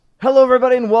Hello,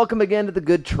 everybody, and welcome again to the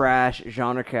Good Trash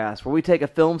Genrecast, where we take a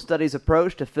film studies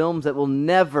approach to films that will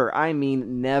never, I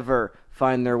mean never,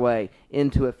 find their way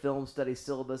into a film studies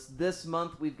syllabus. This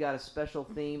month, we've got a special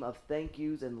theme of thank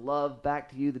yous and love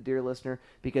back to you, the dear listener,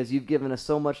 because you've given us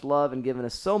so much love and given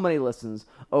us so many listens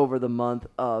over the month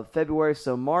of February,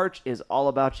 so March is all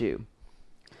about you.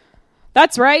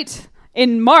 That's right.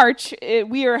 In March,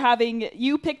 we are having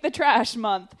You Pick the Trash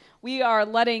month. We are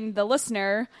letting the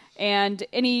listener and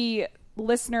any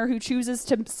listener who chooses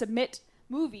to submit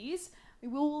movies,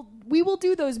 we will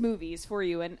do those movies for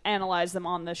you and analyze them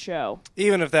on the show.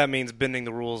 Even if that means bending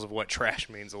the rules of what trash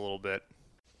means a little bit.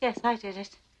 Yes, I did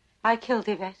it. I killed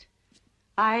Yvette.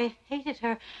 I hated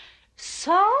her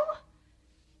so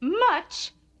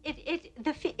much.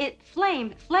 It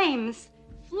flames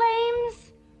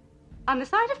on the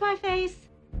side of my face.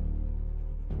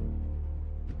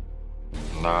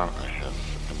 Now I have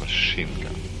a machine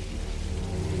gun.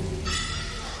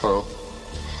 Ho,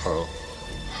 ho,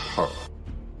 ho.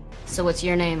 So what's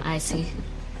your name, Icy?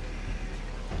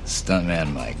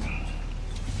 Stuntman Mike.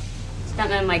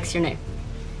 Stuntman Mike's your name.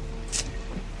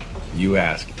 You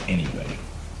ask anybody.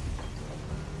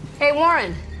 Hey,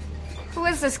 Warren. Who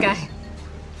is this guy?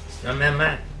 Stuntman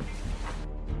Mike.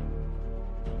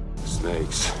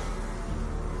 Snakes.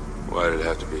 Why did it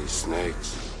have to be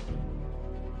snakes?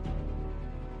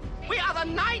 We are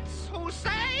the knights who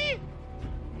say...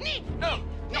 Ni. No,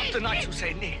 not the knights who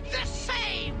say ni. The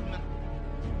same.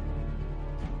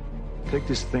 Take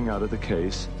this thing out of the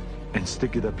case and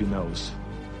stick it up your nose.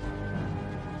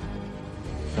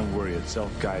 Don't worry, it's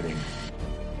self-guiding.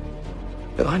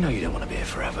 But I know you don't want to be here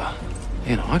forever.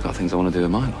 You know, I got things I want to do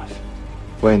in my life.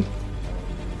 Wayne,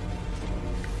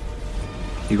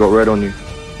 you got red on you.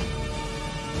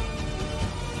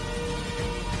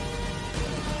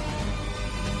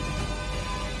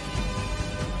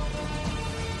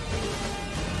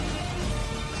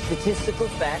 Statistical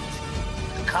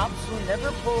fact, cops will never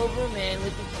pull over a man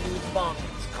with a huge bomb in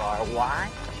his car. Why?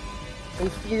 They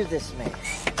fear this man.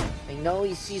 They know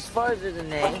he sees farther than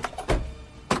they,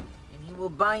 and he will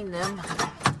bind them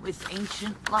with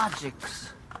ancient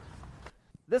logics.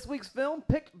 This week's film,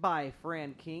 picked by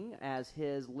Fran King as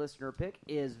his listener pick,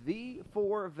 is V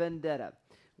for Vendetta,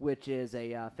 which is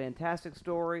a fantastic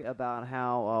story about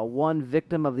how one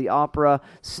victim of the opera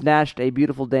snatched a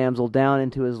beautiful damsel down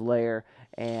into his lair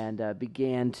and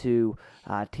began to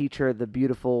teach her the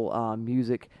beautiful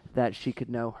music that she could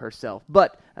know herself.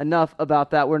 But enough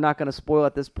about that. We're not going to spoil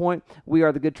at this point. We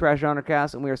are the Good Trash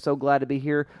Genrecast, and we are so glad to be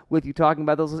here with you talking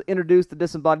about those. Let's introduce the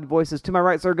disembodied voices. To my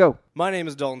right, sir, go. My name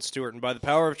is Dalton Stewart, and by the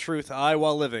power of truth, I,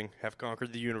 while living, have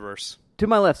conquered the universe. To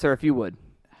my left, sir, if you would.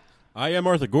 I am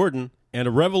Arthur Gordon, and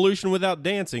a revolution without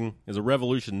dancing is a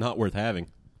revolution not worth having.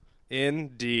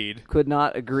 Indeed. Could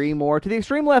not agree more. To the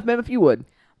extreme left, ma'am, if you would.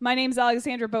 My name's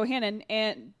Alexandra Bohannon,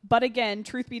 but again,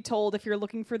 truth be told, if you're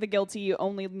looking for the guilty, you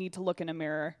only need to look in a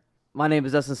mirror. My name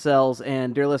is Dustin Sells,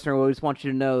 and dear listener, we just want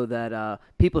you to know that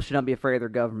people should not be afraid of their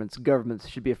governments. Governments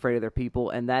should be afraid of their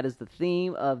people, and that is the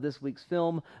theme of this week's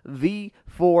film, V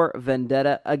for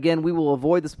Vendetta. Again, we will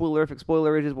avoid the spoilerific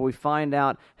spoilerages where we find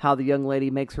out how the young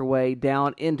lady makes her way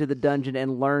down into the dungeon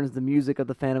and learns the music of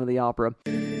the Phantom of the Opera.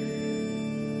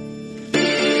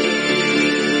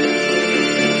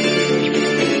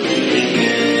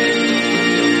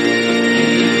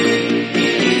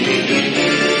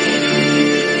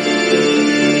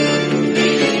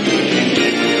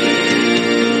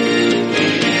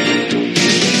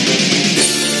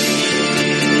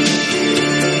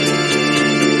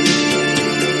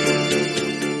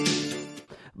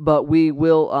 But we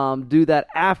will do that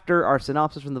after our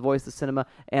synopsis from The Voice of Cinema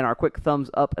and our quick thumbs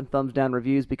up and thumbs down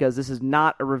reviews, because this is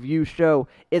not a review show,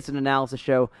 it's an analysis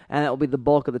show, and that will be the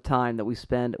bulk of the time that we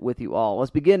spend with you all.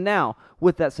 Let's begin now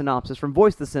with that synopsis from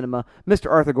Voice of Cinema. Mr.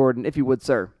 Arthur Gordon, if you would,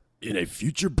 sir. In a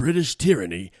future British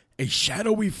tyranny, a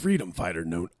shadowy freedom fighter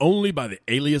known only by the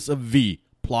alias of V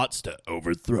plots to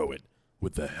overthrow it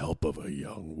with the help of a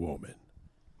young woman.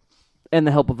 And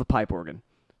the help of the pipe organ.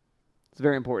 It's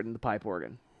very important, the pipe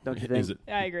organ. Don't you think? Is it?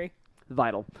 I agree.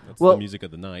 Vital. That's the music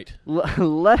of the night.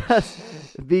 Let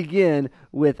us begin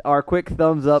with our quick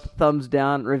thumbs up, thumbs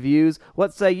down reviews.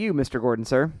 What say you, Mr. Gordon,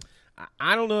 sir?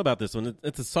 I don't know about this one.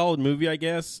 It's a solid movie, I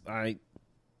guess. I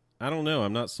don't know.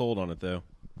 I'm not sold on it, though.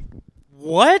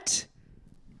 What?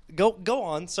 Go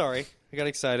on. Sorry. I got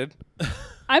excited.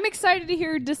 I'm excited to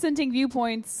hear dissenting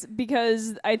viewpoints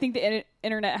because I think the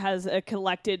internet has a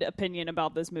collected opinion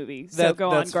about this movie. So go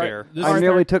on, that's fair. I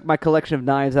nearly took my collection of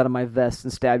knives out of my vest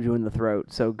and stabbed you in the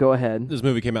throat, so go ahead. This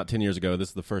movie came out 10 years ago. This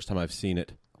is the first time I've seen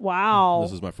it. Wow.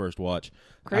 This is my first watch.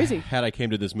 Crazy. Had I came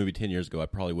to this movie 10 years ago, I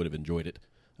probably would have enjoyed it.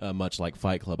 much like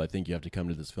Fight Club. I think you have to come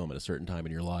to this film at a certain time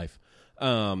in your life.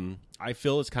 I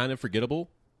feel it's kind of forgettable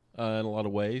in a lot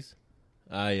of ways.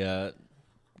 I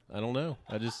don't know.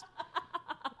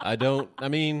 I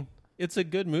mean, it's a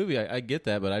good movie. I get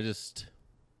that, but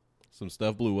some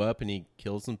stuff blew up and he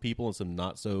killed some people in some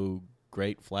not so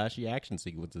great flashy action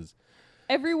sequences.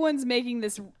 Everyone's making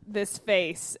this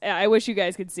face. I wish you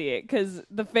guys could see it because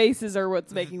the faces are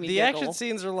what's making me The giggle. action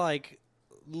scenes are like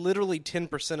literally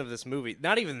 10% of this movie.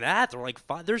 Not even that. They're like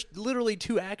 5. There's literally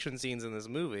 2 action scenes in this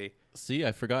movie. See,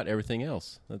 I forgot everything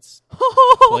else. That's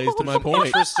plays to my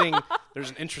point. There's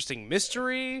an interesting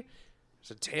mystery.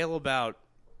 There's a tale about...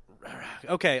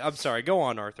 Okay, I'm sorry. Go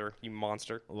on, Arthur, you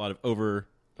monster. A lot of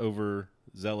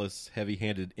overzealous,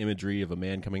 heavy-handed imagery of a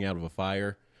man coming out of a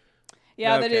fire.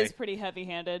 Yeah, okay. That is pretty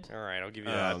heavy-handed. All right, I'll give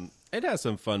you that. It has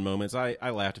some fun moments. I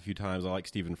laughed a few times. I like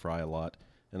Stephen Fry a lot,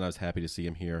 and I was happy to see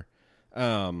him here.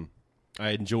 I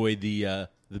enjoyed the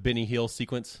Benny Hill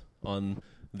sequence on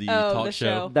the talk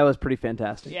show. That was pretty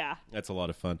fantastic. Yeah. That's a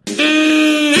lot of fun.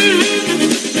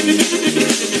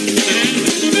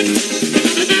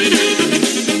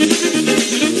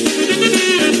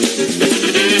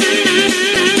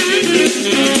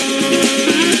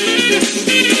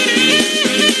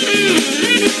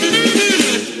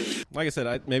 Like I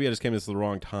said, maybe I just came to this at the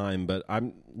wrong time, but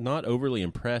I'm not overly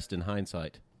impressed in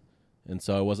hindsight. And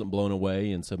so I wasn't blown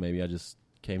away, and so maybe I just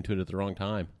came to it at the wrong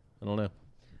time. I don't know.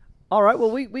 All right.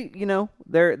 Well, we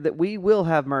we will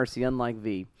have mercy, unlike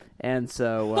V, and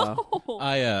so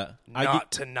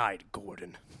Not tonight,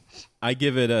 Gordon. I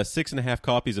give it 6.5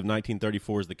 copies of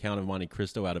 1934's The Count of Monte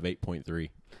Cristo out of 8.3.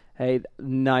 Hey,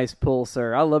 nice pull,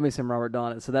 sir. I love me some Robert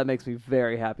Donnet, so that makes me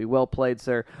very happy. Well played,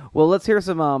 sir. Well, let's hear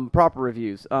some proper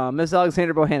reviews. Miss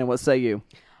Alexandra Bohannon, what say you?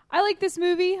 I like this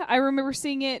movie. I remember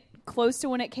seeing it close to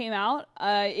when it came out.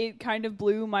 It kind of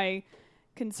blew my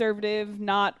conservative,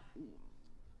 not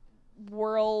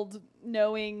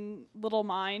world-knowing little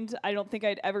mind. I don't think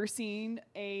I'd ever seen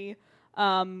a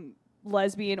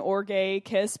lesbian or gay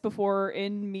kiss before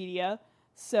in media.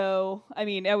 So, I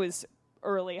mean, it was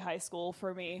early high school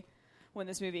for me when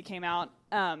this movie came out.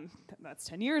 That's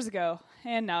 10 years ago,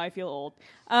 and now I feel old.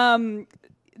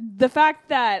 The fact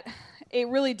that it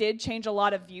really did change a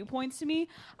lot of viewpoints to me,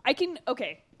 I can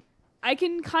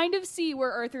kind of see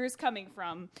where Arthur is coming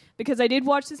from, because I did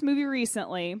watch this movie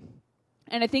recently,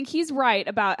 and I think he's right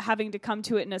about having to come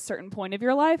to it in a certain point of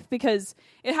your life, because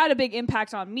it had a big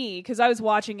impact on me, because I was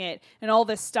watching it, and all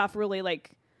this stuff really,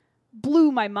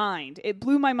 blew my mind. It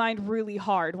blew my mind really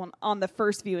hard on the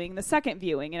first viewing, the second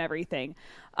viewing, and everything.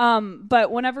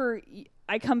 But whenever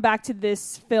I come back to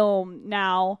this film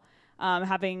now,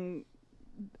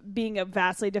 being a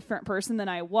vastly different person than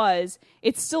I was,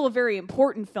 it's still a very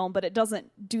important film, but it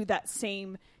doesn't do that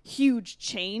same huge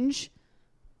change.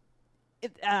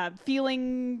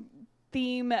 Feeling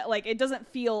theme, it doesn't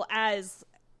feel as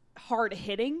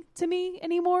hard-hitting to me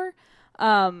anymore.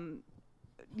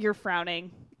 You're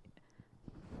frowning.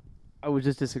 I was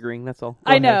just disagreeing, that's all.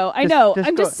 I know.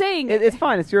 I'm just saying. It's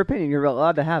fine. It's your opinion. You're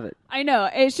allowed to have it. I know.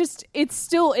 It's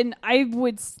still, and I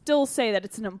would still say that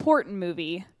it's an important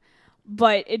movie,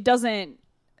 but it doesn't,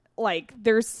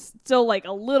 there's still,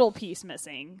 a little piece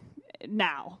missing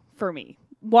now for me.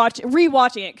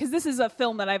 Rewatching it, because this is a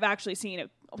film that I've actually seen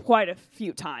quite a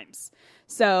few times.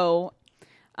 So,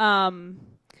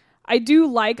 I do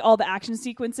like all the action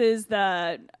sequences,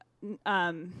 the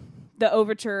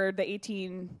overture, the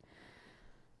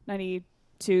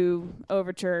 1892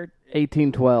 overture.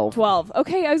 1812. 12.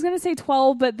 Okay, I was going to say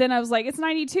 12, but then I was like, it's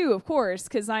 92, of course,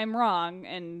 because I'm wrong,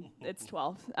 and it's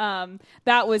 12.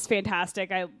 That was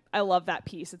fantastic. I love that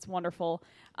piece. It's wonderful.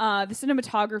 The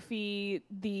cinematography,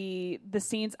 the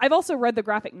scenes. I've also read the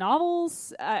graphic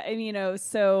novels,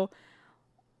 so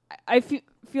I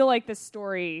feel like the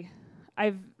story,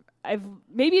 I've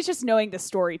maybe it's just knowing the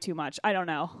story too much. I don't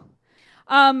know.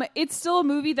 It's still a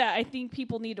movie that I think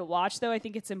people need to watch, though. I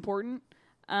think it's important.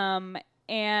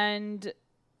 And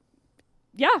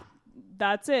yeah,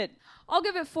 that's it. I'll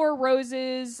give it 4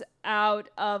 roses out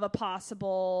of a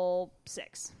possible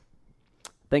 6.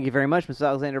 Thank you very much, Ms.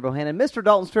 Alexander Bohannon. Mr.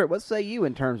 Dalton Stewart, what say you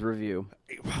in terms of review?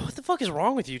 What the fuck is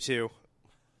wrong with you two?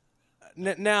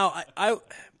 Now, I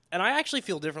actually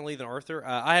feel differently than Arthur.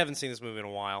 I haven't seen this movie in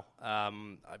a while. I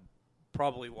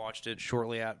probably watched it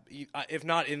shortly if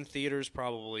not in theaters,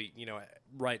 probably,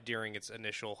 right during its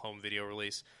initial home video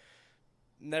release.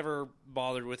 Never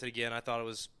bothered with it again. I thought it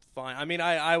was fine. I mean,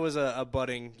 I was a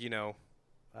budding,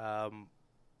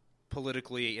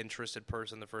 politically interested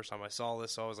person the first time I saw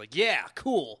this, so I was like, yeah,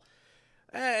 cool.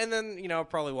 And then, I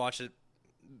probably watched it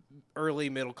early,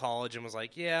 middle college, and was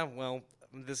like, yeah, well,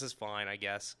 this is fine, I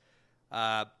guess.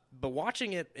 But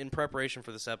watching it in preparation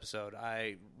for this episode,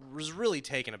 I was really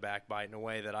taken aback by it in a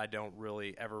way that I don't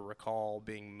really ever recall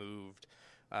being moved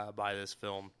by this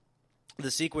film.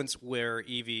 The sequence where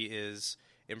Evie is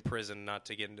imprisoned, not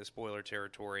to get into spoiler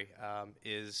territory,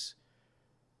 is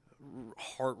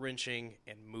heart-wrenching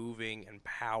and moving and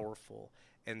powerful,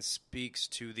 and speaks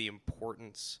to the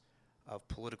importance of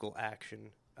political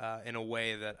action in a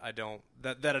way that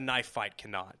that a knife fight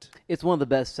cannot. It's one of the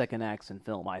best second acts in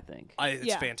film, I think.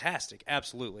 It's fantastic,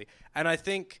 absolutely. And I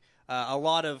think a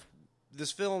lot of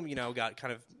this film, got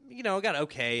kind of, got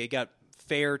okay. It got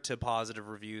fair to positive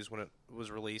reviews when it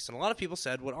was released, and a lot of people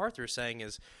said what Arthur's saying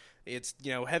is it's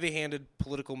heavy-handed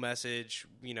political message,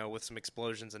 with some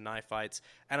explosions and knife fights.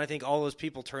 And I think all those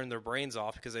people turned their brains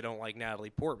off because they don't like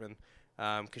Natalie Portman,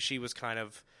 because she was kind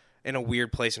of in a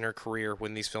weird place in her career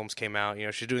when these films came out.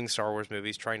 She's doing Star Wars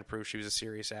movies, trying to prove she was a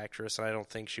serious actress, and I don't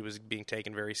think she was being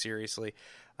taken very seriously.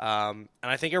 And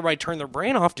I think everybody turned their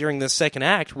brain off during this second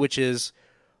act, which is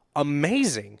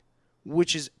amazing,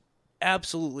 which is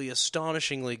absolutely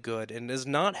astonishingly good, and is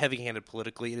not heavy-handed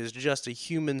politically. It is just a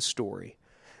human story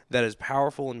that is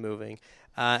powerful and moving.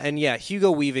 And yeah, Hugo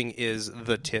Weaving is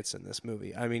the tits in this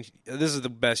movie. I mean, this is the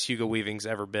best Hugo Weaving's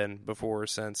ever been before or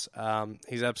since.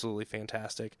 He's absolutely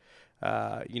fantastic.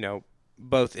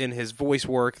 Both in his voice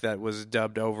work that was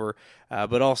dubbed over,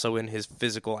 but also in his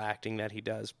physical acting that he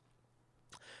does.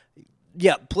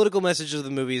 Yeah, political message of the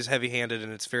movie is heavy-handed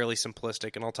and it's fairly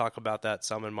simplistic, and I'll talk about that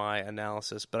some in my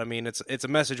analysis. But I mean, it's a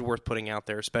message worth putting out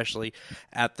there, especially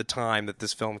at the time that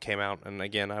this film came out. And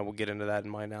again, I will get into that in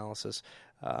my analysis.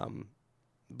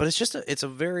 But it's just it's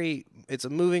a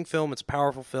moving film. It's a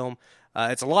powerful film.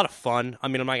 It's a lot of fun. I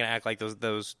mean, I'm not going to act like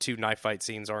those two knife fight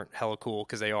scenes aren't hella cool,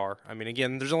 because they are. I mean,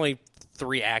 again, there's only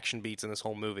 3 action beats in this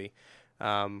whole movie,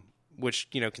 which,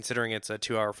 considering it's a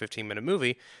 2-hour, 15-minute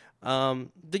movie,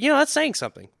 that's saying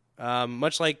something.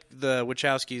 Much like the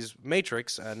Wachowskis'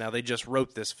 Matrix, now they just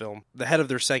wrote this film. The head of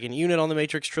their second unit on the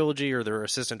Matrix trilogy, or their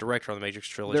assistant director on the Matrix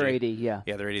trilogy. They're AD, yeah.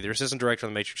 Yeah, they're AD. Their assistant director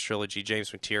on the Matrix trilogy, James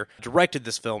McTeer, directed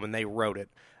this film, and they wrote it.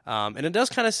 And it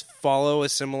does kind of follow a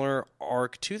similar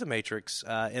arc to the Matrix,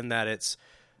 in that it's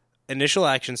initial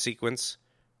action sequence,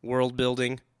 world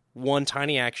building, one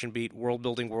tiny action beat, world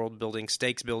building,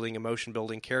 stakes building, emotion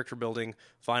building, character building,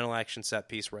 final action set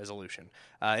piece, resolution.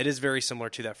 It is very similar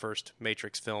to that first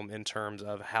Matrix film in terms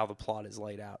of how the plot is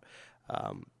laid out.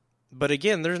 But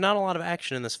again, there's not a lot of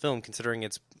action in this film, considering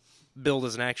it's billed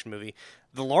as an action movie.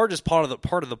 The largest part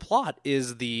of the plot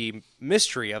is the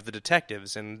mystery of the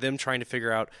detectives and them trying to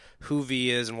figure out who V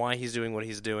is and why he's doing what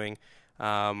he's doing,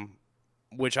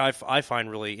 which I find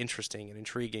really interesting and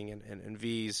intriguing, and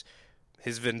V's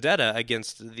his vendetta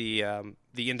against the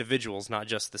individuals, not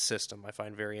just the system, I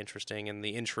find very interesting. And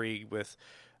the intrigue with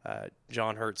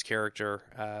John Hurt's character,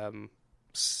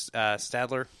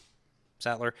 Sattler,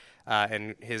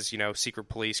 and his secret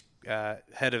police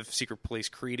head of secret police,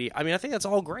 Creedy. I mean, I think that's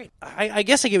all great. I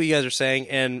guess I get what you guys are saying,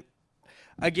 and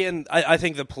again, I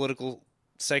think the political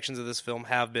sections of this film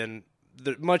have been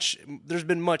there's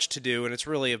been much to do, and it's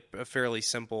really a fairly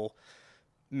simple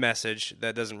message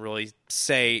that doesn't really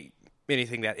say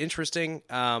anything that interesting,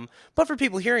 but for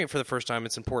people hearing it for the first time,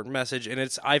 it's an important message,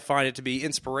 and I find it to be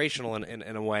inspirational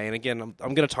in a way. And again,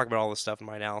 I'm going to talk about all this stuff in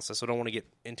my analysis, so I don't want to get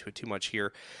into it too much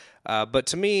here. But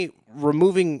to me,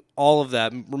 removing all of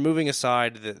that, removing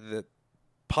aside the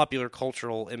pop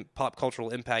cultural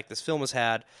impact this film has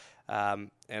had, and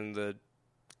the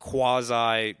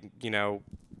quasi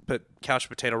couch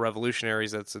potato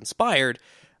revolutionaries that's inspired,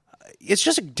 it's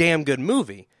just a damn good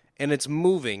movie. And it's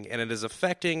moving, and it is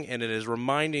affecting, and it is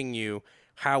reminding you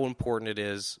how important it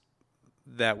is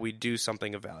that we do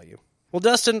something of value. Well,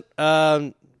 Dustin,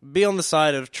 be on the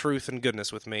side of truth and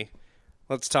goodness with me.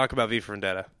 Let's talk about V for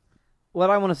Vendetta.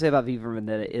 What I want to say about V for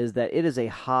Vendetta is that it is a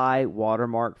high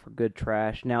watermark for good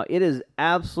trash. Now, it is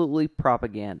absolutely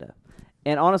propaganda.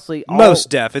 And honestly,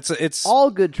 it's all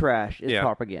good trash is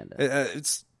propaganda.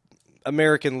 It's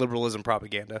American liberalism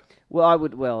propaganda. Well,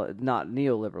 not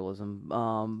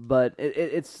neoliberalism, but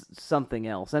it's something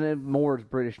else, and more is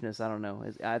Britishness. I don't know.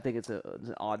 I think it's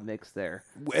an odd mix there.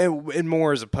 And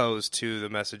more as opposed to the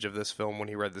message of this film when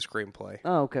he read the screenplay.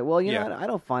 Oh, okay. Well, you know, I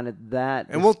don't find it that.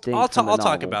 And I'll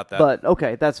talk about that. But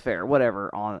okay, that's fair. Whatever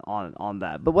on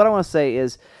that. But what I want to say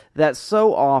is that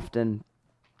so often,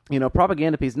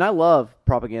 propaganda pieces, and I love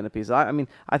propaganda pieces. I mean,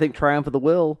 I think Triumph of the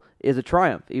Will is a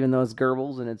triumph, even though it's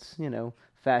Goebbels and it's,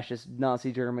 fascist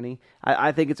Nazi Germany.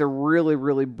 I think it's a really,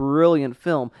 really brilliant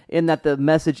film in that the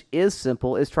message is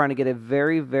simple, is trying to get a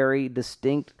very, very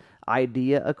distinct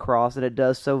idea across, and it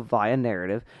does so via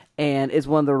narrative. And it's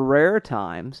one of the rare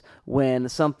times when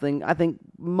something, I think,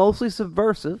 mostly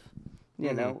subversive,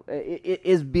 you know, it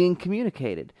is being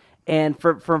communicated. And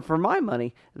for my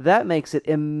money, that makes it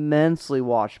immensely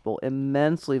watchable,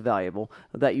 immensely valuable,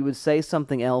 that you would say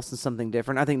something else and something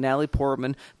different. I think Natalie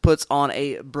Portman puts on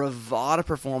a bravado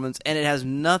performance, and it has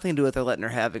nothing to do with her letting her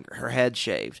have her head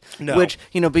shaved. No. Which,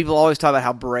 you know, people always talk about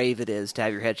how brave it is to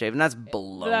have your head shaved, and that's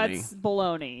baloney. That's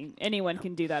baloney. Anyone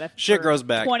can do that. Shit for grows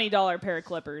back. $20 pair of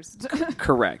clippers.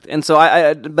 Correct. And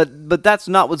so but that's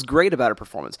not what's great about her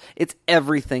performance. It's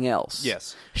everything else.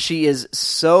 Yes. She is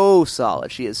so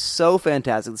solid. She is so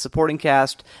fantastic. The supporting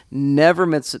cast never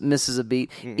misses a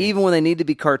beat, even when they need to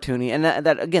be cartoony. And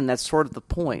that again, that's sort of the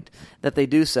point that they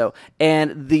do so.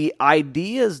 And the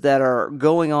ideas that are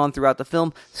going on throughout the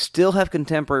film still have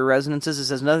contemporary resonances. This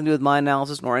has nothing to do with my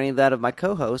analysis nor any of that of my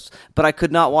co-hosts, but I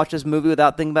could not watch this movie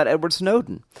without thinking about Edward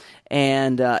Snowden.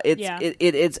 And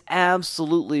it's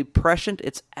absolutely prescient.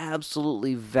 It's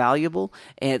absolutely valuable,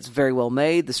 and it's very well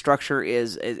made. The structure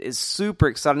is super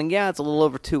exciting. Yeah, it's a little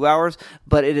over 2 hours,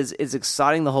 but it's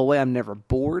exciting the whole way. I'm never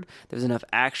bored. There's enough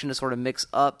action to sort of mix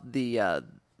up the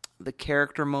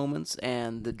character moments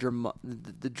and the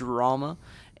drama.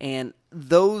 And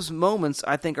those moments,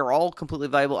 I think, are all completely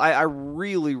valuable. I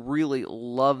really, really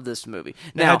love this movie.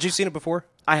 Now, had you seen it before?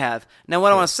 I have. Now,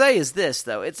 what I want to say is this,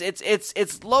 though: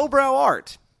 it's lowbrow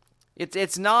art.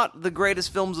 It's not the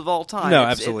greatest films of all time. No,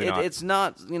 absolutely not. It's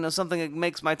not something that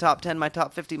makes my top 10, my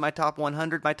top 50, my top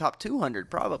 100, my top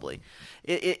 200 probably.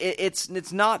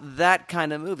 It's not that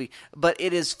kind of movie, but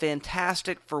it is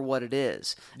fantastic for what it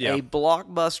is. Yeah. A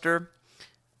blockbuster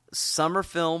summer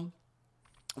film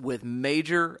with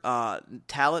major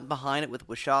talent behind it, with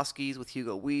Wachowskis, with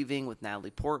Hugo Weaving, with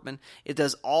Natalie Portman. It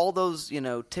does all those,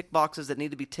 tick boxes that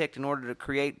need to be ticked in order to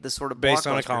create this sort of based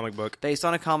on a blockbuster. comic book. Based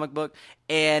on a comic book.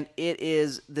 And it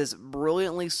is this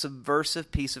brilliantly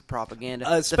subversive piece of propaganda.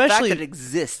 The fact that it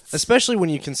exists. Especially when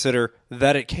you consider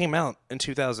that it came out in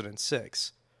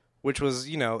 2006, which was,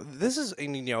 this is,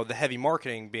 the heavy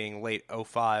marketing being late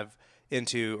 2005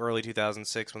 into early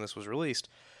 2006 when this was released.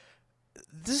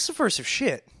 This is subversive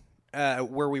shit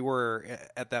where we were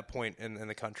at that point in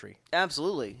the country.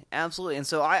 Absolutely. And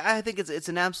so I think it's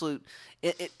an absolute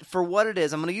for what it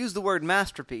is. I'm going to use the word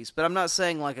masterpiece, but I'm not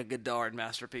saying like a Godard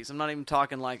masterpiece. I'm not even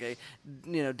talking like a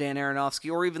Dan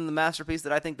Aronofsky or even the masterpiece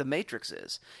that I think The Matrix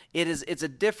is. It's a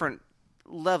different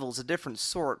level, it's a different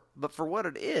sort, but for what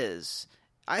it is,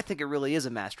 I think it really is a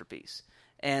masterpiece.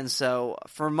 And so,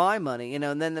 for my money,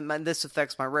 and then this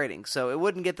affects my rating. So, it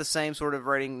wouldn't get the same sort of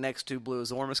rating next to Blue is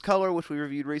the Warmest Color, which we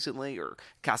reviewed recently, or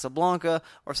Casablanca,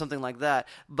 or something like that.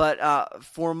 But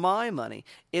for my money,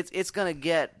 it's going to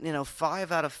get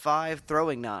 5 out of 5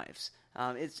 throwing knives.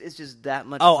 It's just that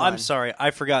much. Oh, fun. I'm sorry,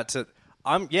 I forgot to.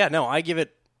 I give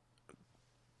it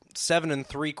 7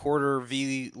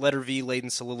 3/4 letter V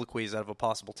laden soliloquies out of a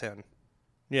possible 10.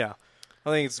 Yeah, I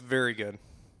think it's very good.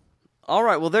 All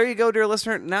right, well, there you go, dear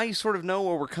listener. Now you sort of know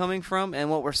where we're coming from and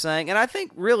what we're saying. And I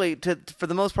think, really, for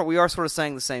the most part, we are sort of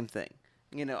saying the same thing.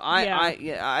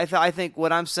 I think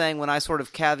what I'm saying when I sort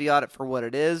of caveat it for what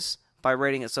it is by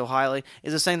rating it so highly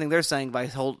is the same thing they're saying by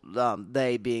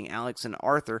they being Alex and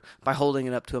Arthur, by holding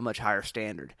it up to a much higher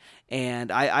standard.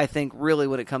 And I think, really,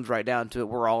 when it comes right down to it,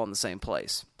 we're all in the same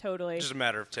place. Totally. Just a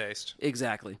matter of taste.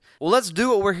 Exactly. Well, let's do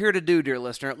what we're here to do, dear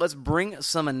listener. Let's bring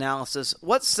some analysis.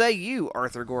 What say you,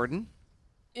 Arthur Gordon?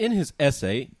 In his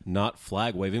essay, Not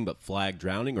Flag Waving but Flag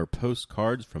Drowning, or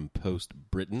Postcards from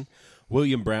Post-Britain,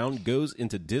 William Brown goes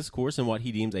into discourse in what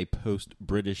he deems a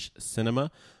post-British cinema.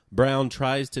 Brown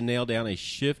tries to nail down a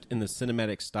shift in the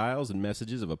cinematic styles and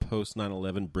messages of a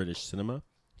post-9/11 British cinema.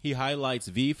 He highlights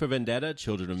V for Vendetta,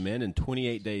 Children of Men, and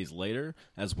 28 Days Later,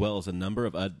 as well as a number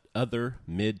of other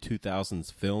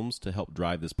mid-2000s films to help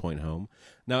drive this point home.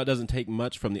 Now, it doesn't take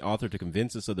much from the author to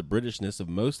convince us of the Britishness of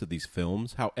most of these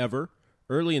films. However,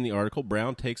 early in the article,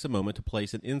 Brown takes a moment to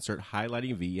place an insert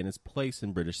highlighting V and its place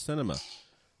in British cinema.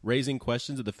 Raising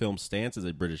questions of the film's stance as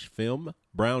a British film,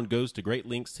 Brown goes to great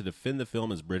lengths to defend the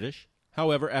film as British.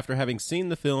 However, after having seen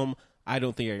the film, I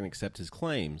don't think I can accept his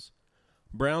claims.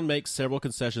 Brown makes several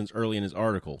concessions early in his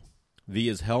article. V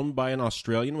is helmed by an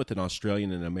Australian with an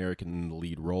Australian and American in the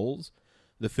lead roles.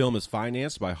 The film is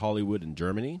financed by Hollywood and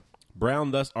Germany.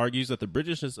 Brown thus argues that the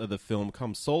Britishness of the film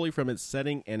comes solely from its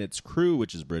setting and its crew,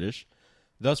 which is British.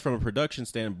 Thus, from a production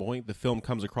standpoint, the film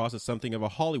comes across as something of a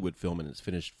Hollywood film in its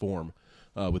finished form,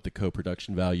 with the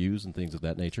co-production values and things of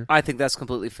that nature. I think that's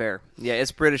completely fair. Yeah,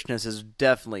 its Britishness is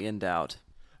definitely in doubt.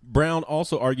 Brown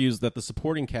also argues that the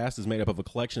supporting cast is made up of a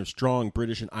collection of strong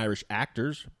British and Irish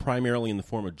actors, primarily in the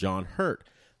form of John Hurt.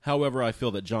 However, I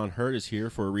feel that John Hurt is here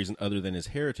for a reason other than his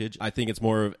heritage. I think it's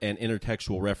more of an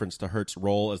intertextual reference to Hurt's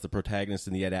role as the protagonist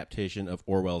in the adaptation of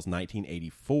Orwell's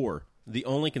 1984. The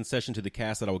only concession to the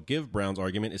cast that I will give Brown's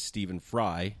argument is Stephen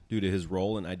Fry, due to his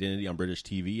role and identity on British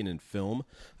TV and in film.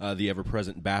 The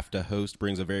ever-present BAFTA host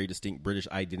brings a very distinct British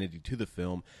identity to the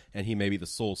film, and he may be the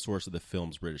sole source of the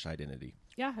film's British identity.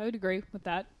 Yeah, I would agree with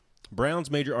that.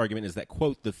 Brown's major argument is that,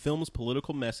 quote, the film's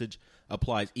political message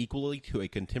applies equally to a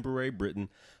contemporary Britain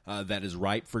that is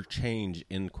ripe for change,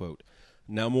 end quote.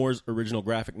 Now, Moore's original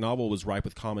graphic novel was ripe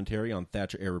with commentary on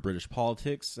Thatcher-era British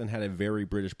politics and had a very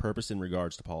British purpose in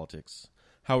regards to politics.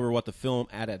 However, what the film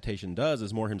adaptation does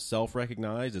is Moore himself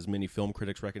recognized, as many film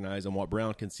critics recognize, and what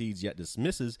Brown concedes yet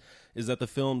dismisses, is that the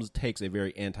film takes a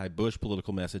very anti-Bush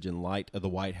political message in light of the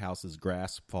White House's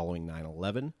grasp following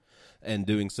 9/11. And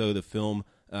doing so, the film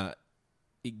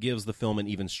it gives the film an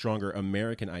even stronger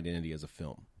American identity as a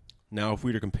film. Now, if we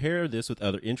were to compare this with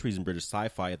other entries in British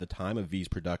sci-fi at the time of V's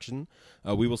production,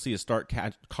 we will see a stark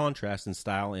contrast in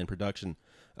style and production.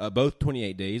 Both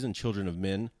 28 Days and Children of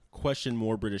Men question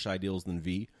more British ideals than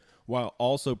V, while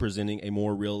also presenting a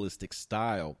more realistic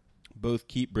style. Both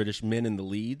keep British men in the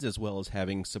leads, as well as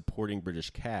having supporting British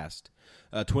cast.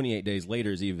 28 Days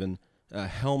Later is even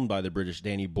helmed by the British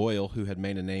Danny Boyle, who had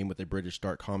made a name with the British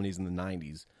dark comedies in the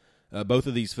 90s. Both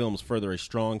of these films further a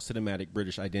strong cinematic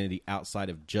British identity outside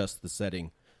of just the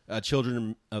setting.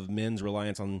 Children of Men's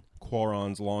reliance on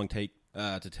Cuaron's long take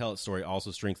to tell its story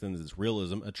also strengthens its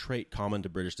realism, a trait common to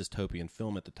British dystopian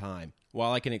film at the time.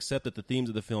 While I can accept that the themes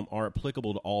of the film are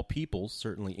applicable to all peoples,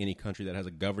 certainly any country that has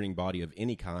a governing body of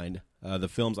any kind, the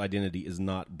film's identity is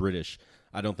not British.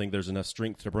 I don't think there's enough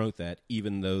strength to promote that,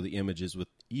 even the images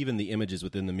within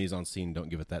the mise-en-scene don't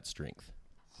give it that strength.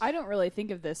 I don't really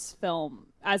think of this film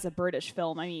as a British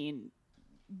film. I mean,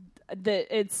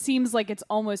 it seems like it's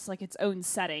almost like its own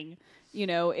setting. You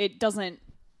know, it doesn't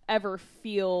ever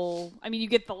feel... I mean, you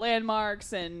get the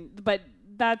landmarks, but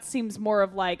that seems more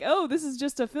of like, oh, this is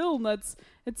just a film it's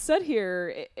set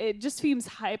here. It just seems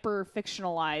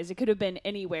hyper-fictionalized. It could have been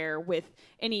anywhere with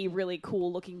any really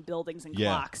cool-looking buildings and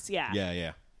clocks.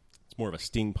 Yeah. It's more of a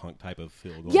steampunk type of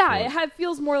feel. It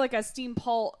feels more like a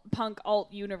steampunk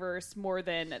alt universe more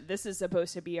than this is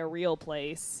supposed to be a real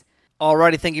place.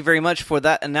 Alrighty, thank you very much for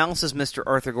that analysis, Mr.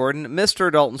 Arthur Gordon. Mr.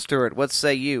 Dalton Stewart, what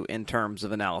say you in terms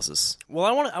of analysis? Well,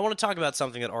 I want to talk about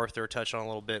something that Arthur touched on a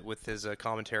little bit with his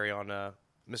commentary on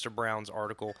Mr. Brown's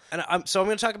article. And I'm going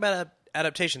to talk about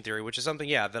adaptation theory, which is something,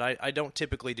 that I don't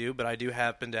typically do, but I do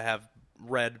happen to have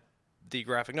read the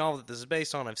graphic novel that this is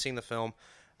based on. I've seen the film.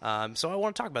 So I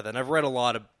want to talk about that. And I've read a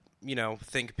lot of,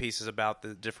 think pieces about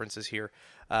the differences here.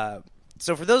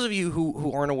 So for those of you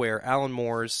who aren't aware, Alan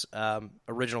Moore's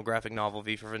original graphic novel,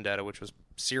 V for Vendetta, which was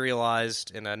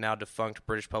serialized in a now defunct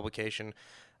British publication,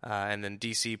 and then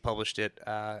DC published it,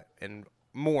 and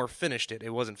Moore finished it. It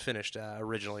wasn't finished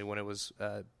originally when it was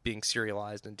being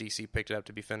serialized, and DC picked it up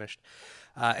to be finished.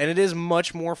 And it is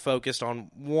much more focused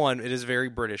on, one, it is very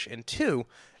British, and two,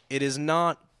 it is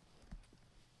not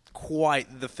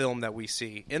quite the film that we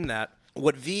see, in that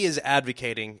what V is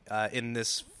advocating in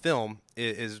this film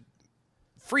is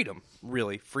freedom,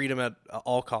 really. Freedom at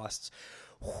all costs.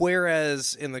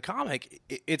 Whereas in the comic,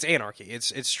 it's anarchy.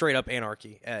 It's straight up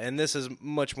anarchy. And this is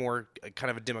much more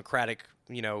kind of a democratic,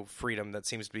 freedom that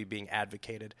seems to be being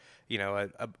advocated.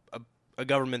 A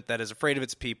government that is afraid of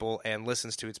its people and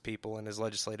listens to its people and is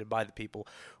legislated by the people.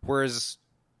 Whereas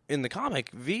in the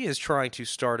comic, V is trying to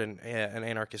start an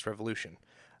anarchist revolution.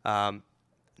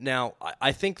 Now,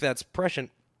 I think that's prescient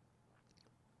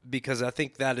because I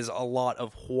think that is a lot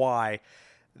of why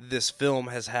this film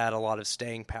has had a lot of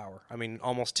staying power. I mean,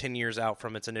 almost 10 years out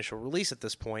from its initial release at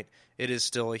this point, it is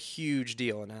still a huge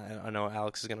deal, and I know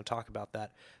Alex is going to talk about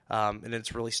that, and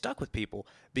it's really stuck with people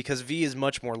because V is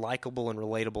much more likable and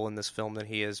relatable in this film than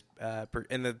he is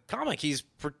in the comic.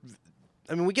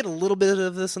 We get a little bit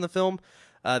of this in the film,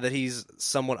 that he's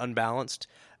somewhat unbalanced.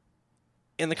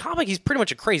 In the comic, he's pretty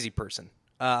much a crazy person.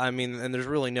 And there's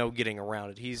really no getting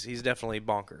around it. He's definitely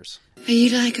bonkers. Are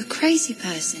you like a crazy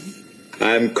person?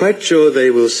 I'm quite sure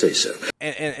they will say so.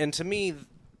 And to me,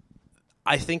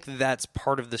 I think that's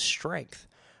part of the strength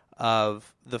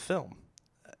of the film.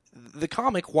 The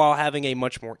comic, while having a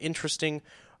much more interesting,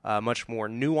 much more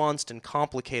nuanced and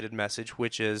complicated message,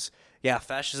 which is,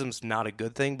 fascism's not a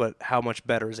good thing, but how much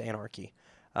better is anarchy?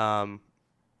 And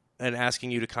asking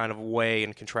you to kind of weigh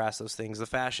and contrast those things. The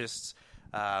fascists,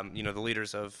 the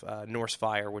leaders of Norse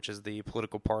Fire, which is the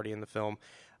political party in the film,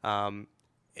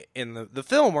 in the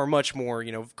film are much more,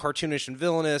 cartoonish and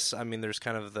villainous. I mean, there's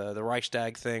kind of the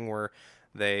Reichstag thing where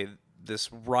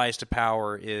this rise to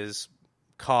power is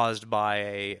caused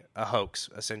by a hoax,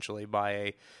 essentially, by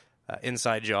a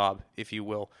inside job, if you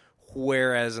will.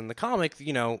 Whereas in the comic,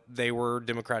 they were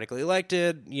democratically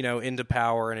elected, into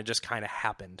power, and it just kind of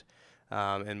happened.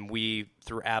 And we,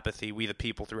 through apathy, we the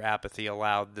people, through apathy,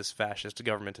 allowed this fascist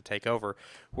government to take over.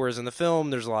 Whereas in the film,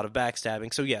 there's a lot of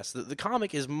backstabbing. So yes, the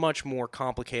comic is much more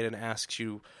complicated and asks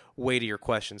you weightier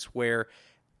questions, where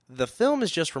the film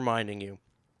is just reminding you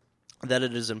that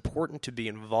it is important to be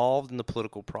involved in the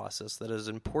political process, that it is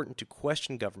important to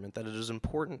question government, that it is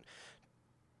important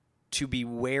to be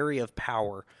wary of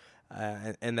power,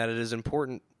 and that it is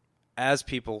important as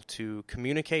people to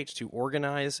communicate, to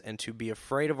organize, and to be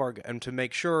afraid of and to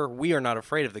make sure we are not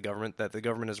afraid of the government, that the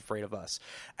government is afraid of us.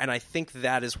 And I think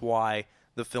that is why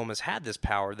the film has had this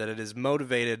power, that it has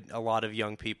motivated a lot of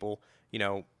young people,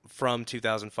 from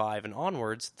 2005 and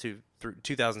onwards, through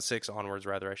 2006 onwards,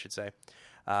 rather, I should say,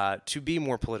 to be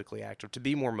more politically active, to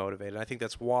be more motivated. And I think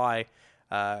that's why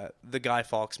the Guy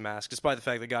Fawkes mask, despite the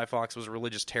fact that Guy Fawkes was a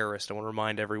religious terrorist, I want to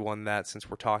remind everyone that since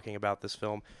we're talking about this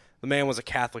film, the man was a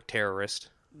Catholic terrorist.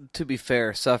 To be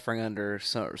fair, suffering under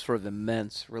sort of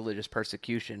immense religious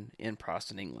persecution in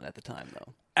Protestant England at the time,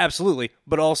 though. Absolutely,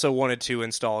 but also wanted to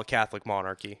install a Catholic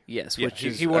monarchy. Yes, which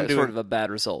is sort of a bad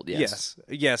result, yes.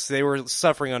 Yes, they were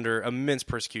suffering under immense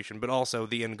persecution, but also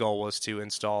the end goal was to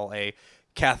install a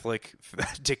Catholic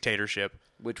dictatorship.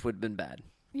 Which would have been bad.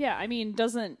 Yeah, I mean,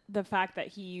 doesn't the fact that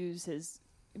he used his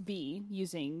V,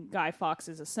 using Guy Fawkes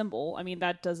as a symbol, I mean,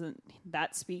 doesn't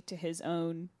that speak to his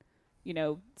own,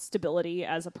 stability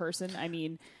as a person? I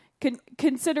mean,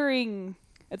 considering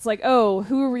it's like, oh,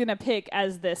 who are we going to pick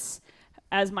as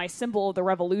my symbol of the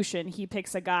revolution? He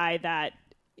picks a guy that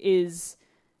is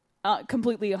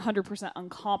completely 100%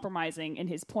 uncompromising in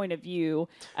his point of view.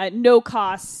 No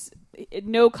cost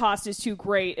is too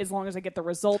great as long as I get the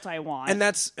result I want. And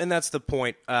that's the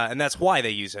point, and that's why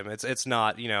they use him. It's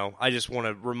not, I just want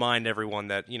to remind everyone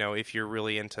that, if you're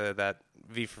really into that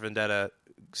V for Vendetta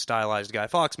stylized Guy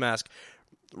Fawkes mask,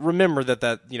 remember that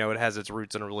it has its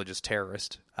roots in a religious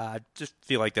terrorist. I just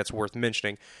feel like that's worth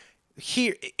mentioning.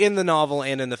 Here in the novel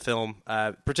and in the film,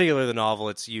 particularly the novel,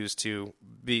 it's used to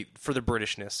be for the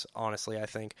Britishness, honestly, I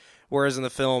think. Whereas in the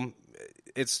film,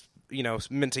 it's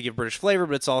meant to give British flavor,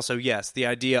 but it's also, yes, the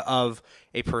idea of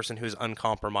a person who's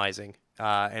uncompromising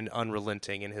and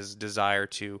unrelenting in his desire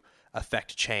to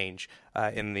affect change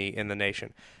in the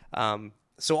nation.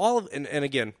 So all of, and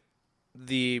again,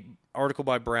 the article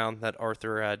by Brown that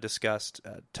Arthur discussed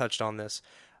touched on this.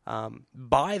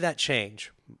 By that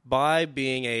change, by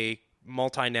being a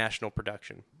multinational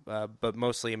production, but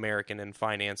mostly American in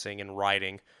financing and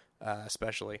writing,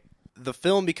 especially, the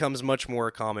film becomes much more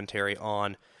a commentary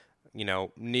on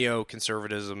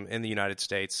neoconservatism in the United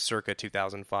States circa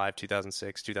 2005,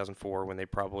 2006, 2004, when they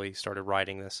probably started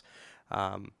writing this.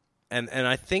 And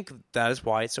I think that is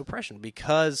why it's so prescient,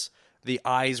 because the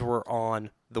eyes were on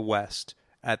the West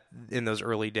in those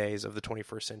early days of the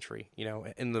 21st century,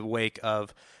 in the wake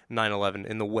of 9/11,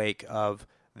 in the wake of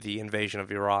the invasion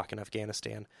of Iraq and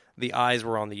Afghanistan. The eyes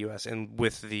were on the U.S., and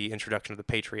with the introduction of the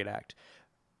Patriot Act,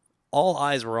 all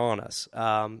eyes were on us.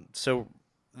 So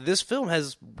this film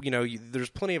has, there's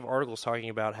plenty of articles talking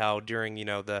about how during,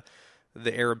 the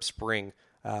Arab Spring,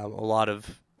 a lot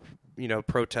of,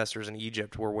 protesters in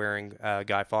Egypt were wearing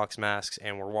Guy Fawkes masks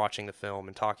and were watching the film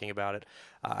and talking about it.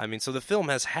 So the film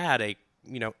has had a,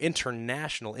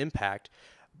 international impact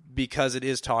because it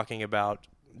is talking about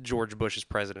George Bush's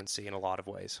presidency in a lot of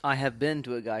ways. I have been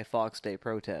to a Guy Fawkes Day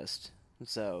protest.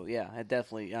 So, yeah, it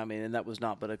definitely, and that was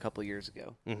not but a couple of years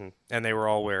ago. Mm-hmm. And they were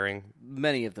all wearing...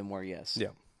 Many of them were, yes. Yeah.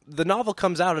 The novel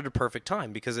comes out at a perfect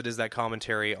time because it is that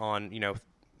commentary on,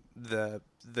 the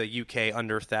UK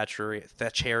under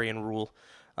Thatcherian rule,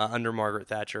 under Margaret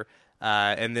Thatcher.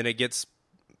 And then it gets,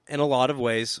 in a lot of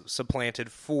ways,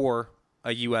 supplanted for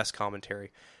a U.S.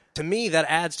 commentary. To me, that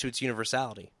adds to its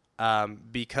universality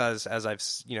because, as I've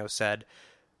said,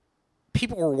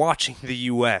 people were watching the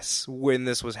U.S. when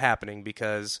this was happening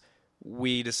because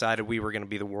we decided we were going to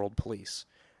be the world police.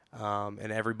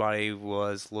 And everybody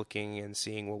was looking and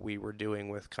seeing what we were doing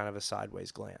with kind of a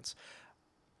sideways glance.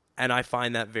 And I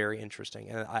find that very interesting.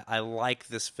 And I like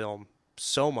this film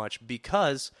so much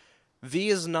because V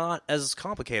is not as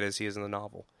complicated as he is in the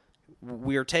novel.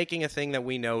 We are taking a thing that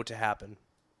we know to happen,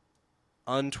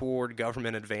 untoward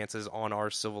government advances on our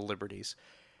civil liberties,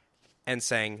 and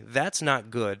saying, that's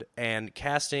not good, and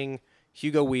casting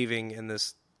Hugo Weaving in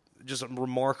this, just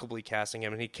remarkably casting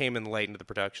him, and he came in late into the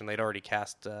production. They'd already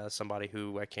cast somebody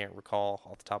who I can't recall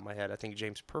off the top of my head. I think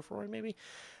James Purefoy, maybe?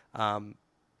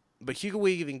 But Hugo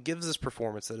Weaving gives this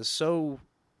performance that is so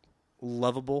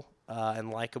lovable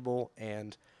and likable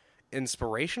and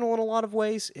inspirational in a lot of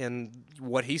ways, and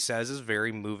what he says is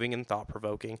very moving and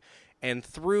thought-provoking. And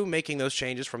through making those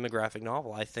changes from the graphic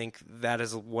novel, I think that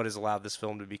is what has allowed this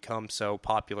film to become so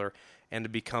popular and to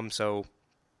become so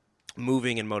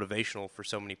moving and motivational for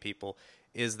so many people,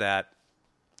 is that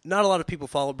not a lot of people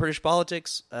follow British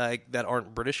politics that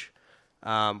aren't British,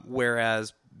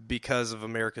 whereas because of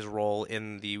America's role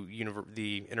in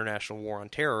the International War on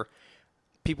Terror,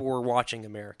 people were watching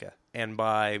America. And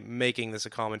by making this a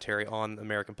commentary on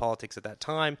American politics at that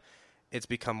time, it's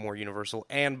become more universal.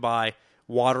 And by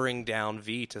watering down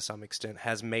V to some extent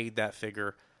has made that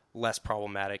figure less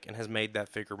problematic and has made that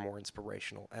figure more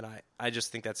inspirational. And I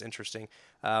just think that's interesting.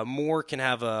 Moore can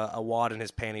have a wad in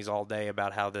his panties all day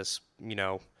about how this,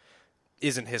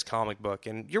 isn't his comic book.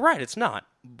 And you're right, it's not.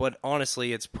 But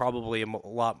honestly, it's probably a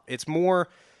lot. It's more,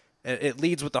 it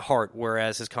leads with the heart,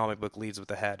 whereas his comic book leads with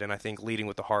the head. And I think leading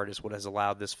with the heart is what has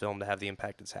allowed this film to have the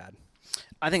impact it's had.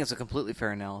 I think it's a completely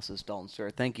fair analysis, Dalton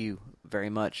Stewart. Thank you very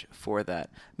much for that.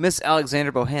 Miss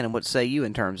Alexandra Bohannon, what say you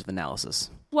in terms of analysis?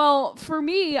 Well, for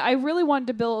me, I really wanted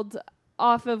to build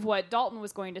off of what Dalton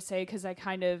was going to say because I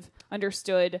kind of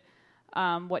understood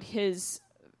what his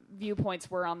viewpoints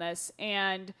were on this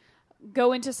and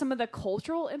go into some of the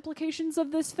cultural implications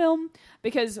of this film,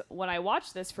 because when I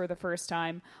watched this for the first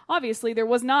time, obviously there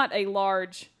was not a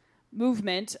large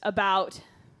movement about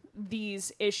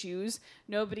these issues.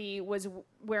 Nobody was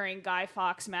wearing Guy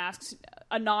Fawkes masks.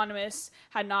 Anonymous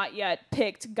had not yet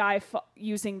picked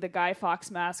using the Guy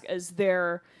Fawkes mask as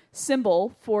their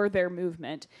symbol for their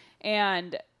movement.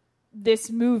 And this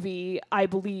movie, I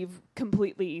believe,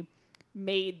 completely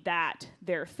made that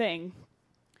their thing.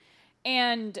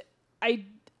 And I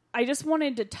just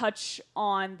wanted to touch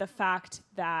on the fact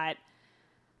that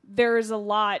there's a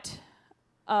lot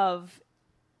of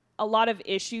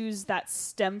issues that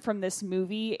stem from this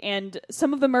movie, and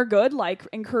some of them are good, like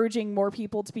encouraging more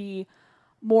people to be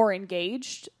more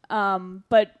engaged.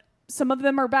 But some of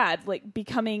them are bad, like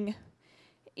becoming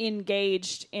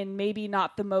engaged in maybe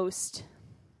not the most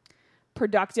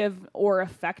productive or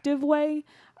effective way.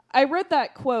 I read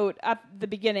that quote at the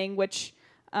beginning, which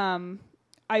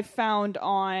I found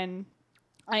on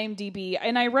IMDb,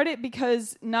 and I read it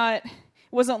because it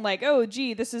wasn't like, oh,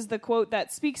 gee, this is the quote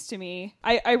that speaks to me.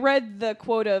 I read the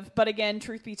quote of, but again,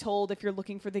 truth be told, if you're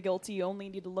looking for the guilty, you only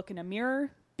need to look in a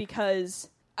mirror, because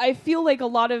I feel like a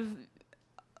lot of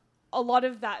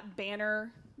that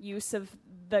banner use of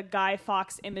the Guy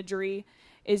Fawkes imagery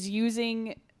is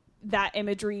using that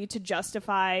imagery to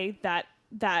justify that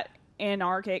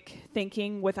anarchic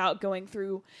thinking without going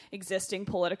through existing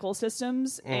political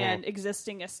systems and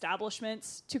existing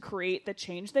establishments to create the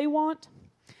change they want.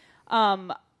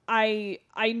 I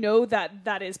know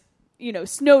that is,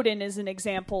 Snowden is an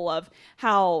example of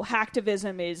how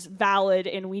hacktivism is valid,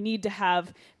 and we need to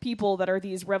have people that are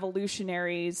these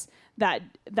revolutionaries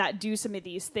that do some of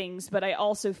these things. But I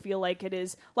also feel like it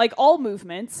is, like all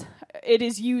movements, it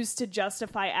is used to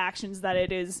justify actions that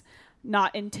it is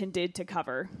not intended to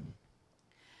cover.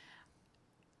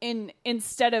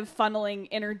 Instead of funneling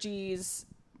energies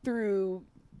through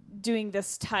doing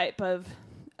this type of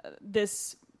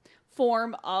this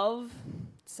form of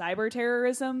cyber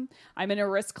terrorism, I'm in a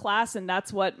risk class, and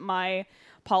that's what my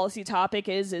policy topic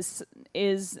is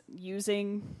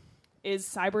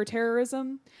cyber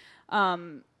terrorism.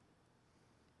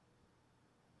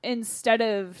 Instead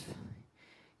of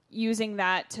using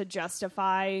that to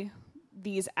justify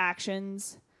these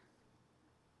actions,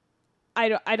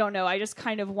 I don't know. I just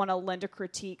kind of want to lend a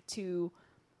critique to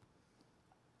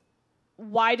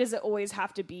why does it always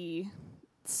have to be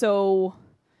so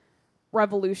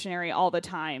revolutionary all the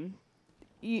time?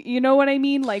 You know what I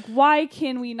mean? Like, why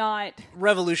can we not...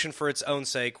 Revolution for its own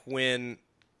sake when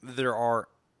there are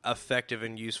effective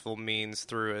and useful means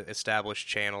through established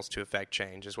channels to affect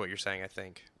change is what you're saying, I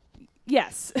think.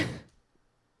 Yes.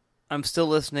 I'm still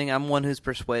listening. I'm one who's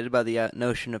persuaded by the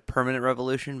notion of permanent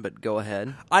revolution, but go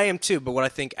ahead. I am too, but what I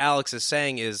think Alex is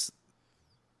saying is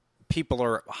people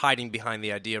are hiding behind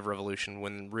the idea of revolution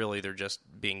when really they're just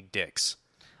being dicks.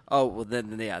 Oh, well,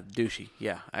 then, yeah, douchey.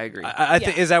 Yeah, I agree. I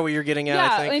think is that what you're getting at?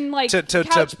 Yeah, I think? and like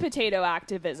couch potato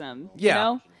activism. Yeah. You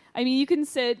know? I mean, you can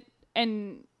sit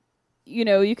and,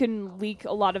 you can leak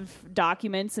a lot of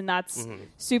documents, and that's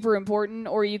super important,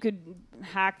 or you could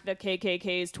hack the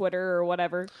KKK's Twitter or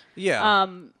whatever. Yeah.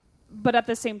 But at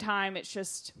the same time, it's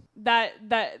just that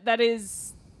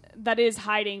is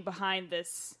hiding behind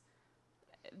this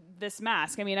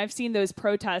mask. I mean, I've seen those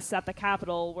protests at the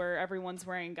Capitol where everyone's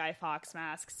wearing Guy Fawkes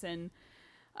masks, and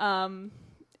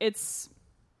it's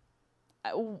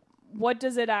what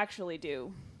does it actually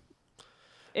do?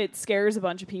 It scares a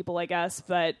bunch of people, I guess,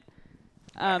 but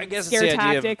I guess scare it's the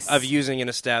tactics. idea of using an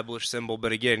established symbol,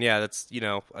 but again, yeah, that's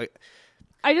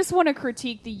I just want to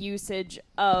critique the usage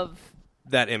of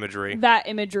that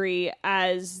imagery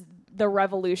as the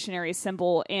revolutionary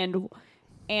symbol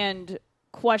and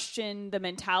question the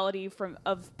mentality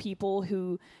of people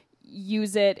who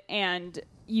use it and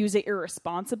use it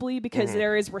irresponsibly, because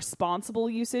there is responsible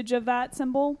usage of that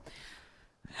symbol.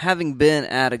 Having been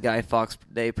at a Guy Fawkes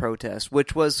Day protest,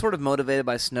 which was sort of motivated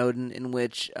by Snowden, in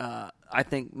which I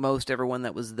think most everyone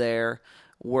that was there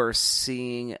were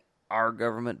seeing our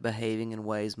government behaving in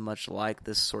ways much like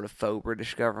this sort of faux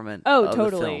British government. Oh, of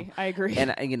totally. The film. I agree.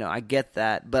 And, I get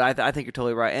that, but I think you're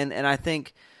totally right. And I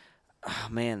think,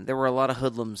 there were a lot of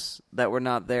hoodlums that were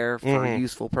not there for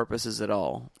useful purposes at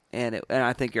all. And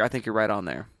I think you're right on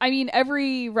there. I mean,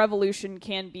 every revolution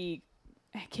can be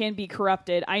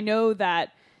corrupted. I know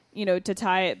that, to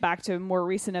tie it back to more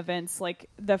recent events, like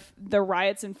the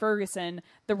riots in Ferguson,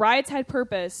 the riots had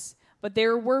purpose, but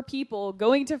there were people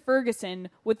going to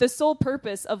Ferguson with the sole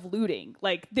purpose of looting.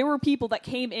 Like, there were people that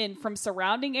came in from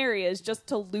surrounding areas just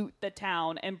to loot the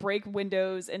town and break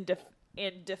windows and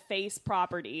deface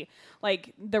property.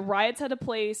 Like, the riots had a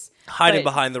place. Hiding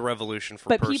behind the revolution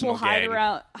for personal gain. But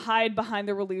people hide behind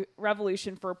the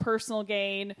revolution for personal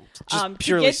gain. Just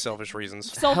purely selfish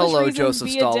reasons. Hello, reasons, Joseph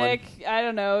be Stalin. a dick. I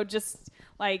don't know. Just,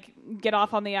 get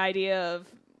off on the idea of,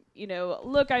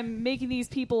 look, I'm making these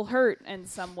people hurt in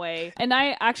some way. And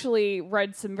I actually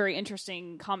read some very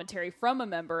interesting commentary from a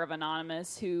member of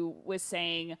Anonymous who was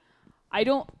saying, I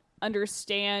don't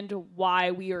understand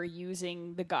why we are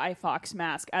using the Guy Fawkes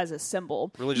mask as a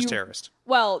symbol. Religious terrorist.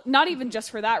 Well, not even just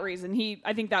for that reason.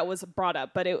 I think that was brought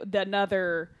up, but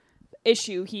another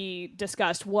issue he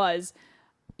discussed was,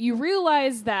 you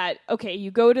realize that, okay, you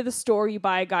go to the store, you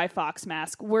buy a Guy Fawkes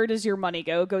mask. Where does your money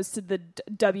go? It goes to the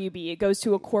WB. It goes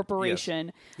to a corporation.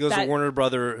 Yes. It goes to Warner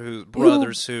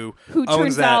Brothers, who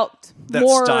owns that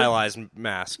stylized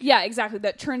mask. Yeah, exactly.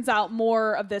 That turns out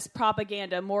more of this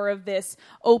propaganda, more of this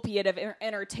opiate of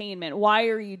entertainment. Why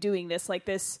are you doing this like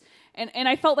this? And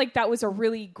I felt like that was a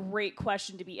really great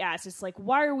question to be asked. It's like,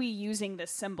 why are we using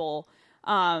this symbol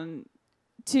to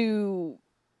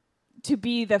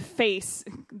be the face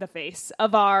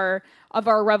of our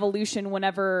revolution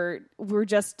whenever we're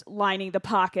just lining the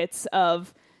pockets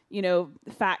of,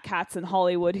 fat cats in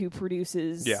Hollywood who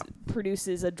produces a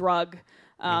drug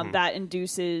that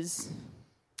induces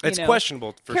it's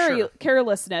questionable for sure.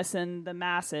 Carelessness in the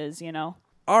masses,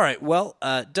 All right, well,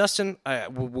 Dustin,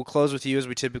 we'll close with you as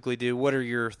we typically do. What are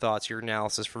your thoughts, your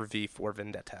analysis for V for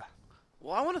Vendetta?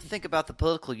 Well, I want to think about the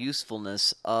political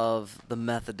usefulness of the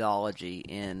methodology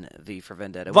in V for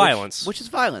Vendetta. Violence. Which is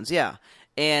violence, yeah.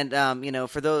 And,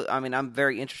 for those, I'm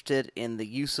very interested in the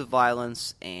use of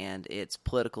violence and its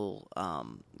political,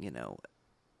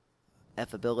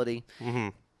 affability. Mm-hmm.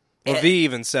 Well, V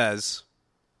even says,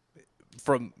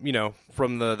 from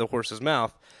the horse's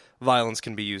mouth, violence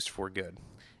can be used for good.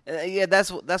 Yeah,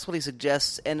 that's what he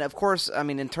suggests, and of course,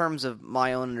 in terms of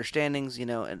my own understandings,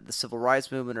 and the civil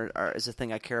rights movement is a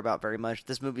thing I care about very much.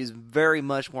 This movie is very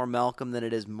much more Malcolm than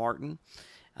it is Martin,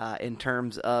 in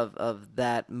terms of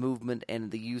that movement and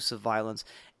the use of violence.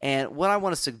 And what I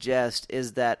want to suggest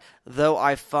is that though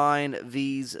I find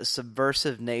V's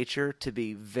subversive nature to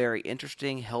be very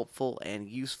interesting, helpful, and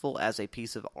useful as a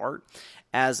piece of art,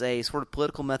 as a sort of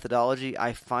political methodology,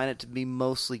 I find it to be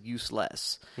mostly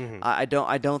useless. Mm-hmm. I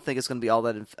don't think it's going to be all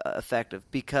that effective,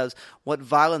 because what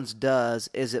violence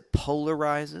does is it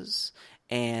polarizes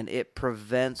and it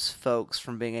prevents folks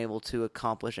from being able to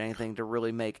accomplish anything to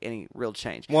really make any real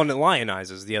change. Well, and it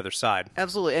lionizes the other side.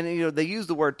 Absolutely. And, they use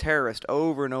the word terrorist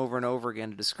over and over and over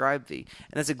again to describe V.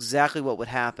 And that's exactly what would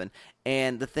happen.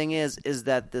 And the thing is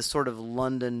that this sort of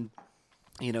London,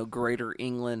 Greater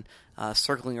England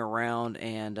circling around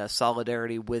and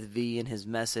solidarity with V and his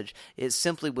message, it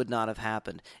simply would not have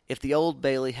happened. If the Old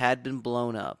Bailey had been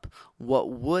blown up,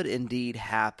 what would indeed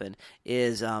happen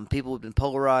is people would have been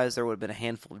polarized. There would have been a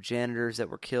handful of janitors that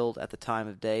were killed at the time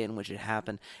of day in which it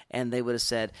happened, and they would have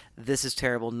said, this is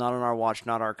terrible, not on our watch,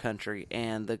 not our country,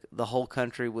 and the whole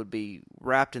country would be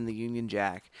wrapped in the Union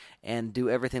Jack and do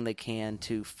everything they can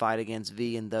to fight against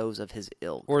V and those of his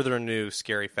ilk. Or their new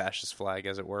scary fascist flag,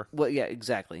 as it were. Well, yeah,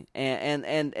 exactly.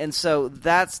 And so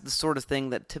that's the sort of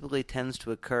thing that typically tends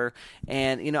to occur.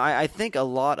 And, I think a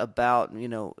lot about,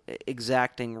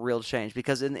 exacting real change,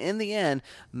 because in the end,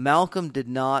 Malcolm did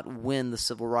not win the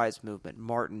civil rights movement.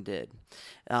 Martin did.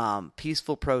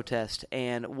 Peaceful protest.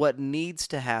 And what needs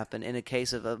to happen in a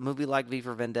case of a movie like V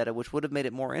for Vendetta, which would have made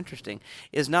it more interesting,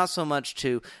 is not so much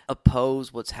to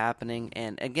oppose what's happening happening.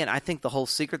 And again, I think the whole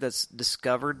secret that's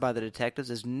discovered by the detectives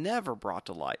is never brought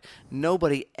to light.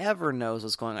 Nobody ever knows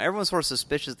what's going on. Everyone's sort of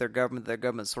suspicious of their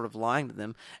government's sort of lying to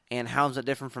them. And how is that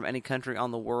different from any country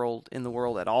in the world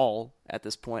at all? At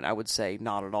this point, I would say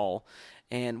not at all.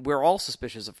 And we're all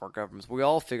suspicious of our governments. We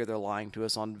all figure they're lying to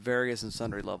us on various and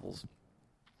sundry levels.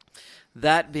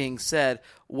 That being said,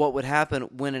 what would happen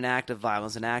when an act of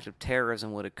violence, an act of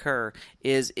terrorism would occur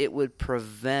is it would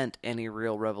prevent any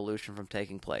real revolution from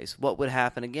taking place. What would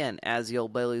happen, again, as the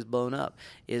Old Bailey is blown up,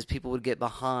 is people would get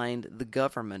behind the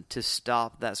government to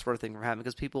stop that sort of thing from happening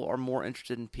because people are more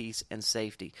interested in peace and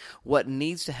safety. What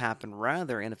needs to happen,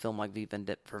 rather, in a film like V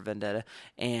for Vendetta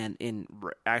and in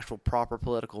actual proper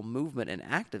political movement and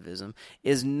activism,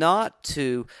 is not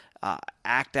to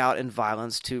act out in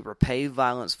violence, to repay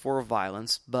violence for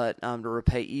violence, but to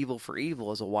repay evil for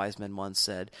evil, as a wise man once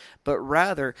said, but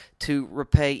rather to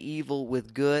repay evil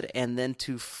with good and then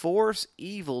to force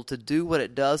evil to do what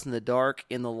it does in the dark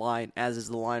in the light, as is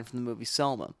the line from the movie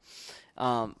Selma.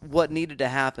 What needed to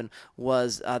happen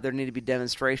was there needed to be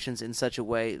demonstrations in such a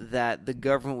way that the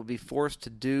government would be forced to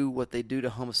do what they do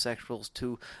to homosexuals,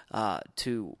 to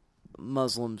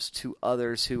Muslims, to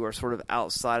others who are sort of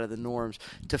outside of the norms,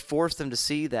 to force them to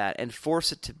see that and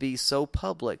force it to be so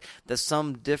public that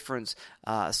some difference,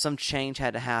 some change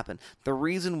had to happen. The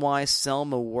reason why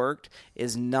Selma worked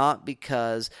is not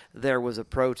because there was a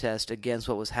protest against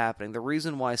what was happening. The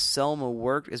reason why Selma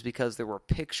worked is because there were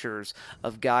pictures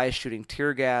of guys shooting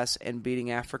tear gas and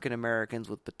beating African Americans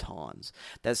with batons.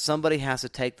 That somebody has to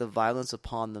take the violence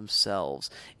upon themselves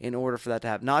in order for that to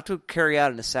happen. Not to carry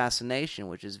out an assassination,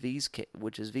 which is V's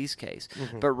case,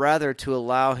 but rather to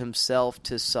allow himself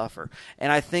to suffer.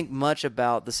 And I think much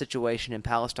about the situation in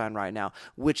Palestine right now,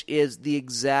 which is the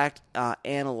exact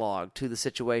analog to the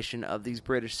situation of these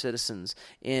British citizens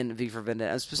in V for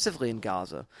Vendetta, and specifically in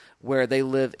Gaza, where they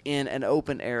live in an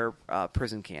open-air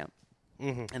prison camp.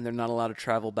 And they're not allowed to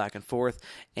travel back and forth.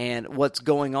 And what's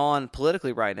going on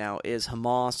politically right now is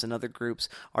Hamas and other groups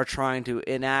are trying to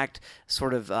enact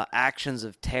sort of actions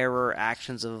of terror,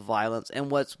 actions of violence.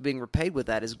 And what's being repaid with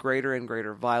that is greater and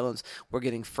greater violence. We're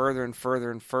getting further and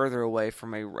further and further away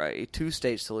from a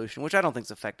two-state solution, which I don't think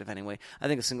is effective anyway. I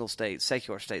think a single-state,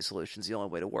 secular state solution is the only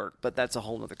way to work. But that's a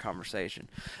whole other conversation.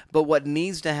 But what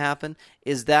needs to happen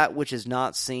is that which is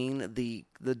not seen, the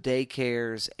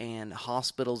daycares and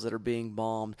hospitals that are being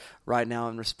bombed right now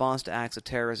in response to acts of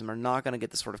terrorism are not going to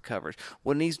get the sort of coverage.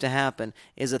 What needs to happen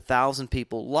is 1,000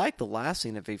 people, like the last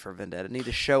scene of V for Vendetta, need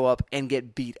to show up and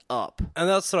get beat up. And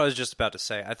that's what I was just about to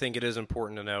say. I think it is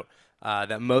important to note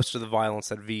that most of the violence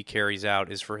that V carries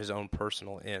out is for his own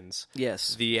personal ends.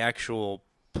 Yes. The actual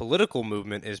political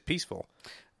movement is peaceful.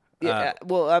 Yeah,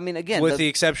 well, I mean, again, with the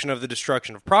exception of the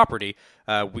destruction of property,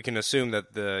 we can assume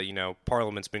that the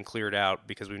Parliament's been cleared out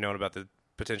because we've known about the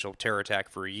potential terror attack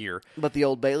for a year. But the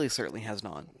Old Bailey certainly has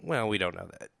not. Well, we don't know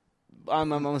that. I'm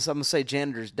going to say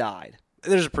janitors died.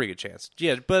 There's a pretty good chance.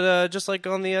 Yeah, but just like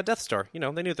on the Death Star, they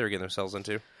knew what they were getting themselves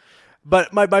into.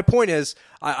 But my point is,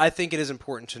 I think it is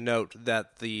important to note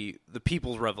that the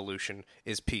People's Revolution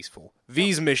is peaceful.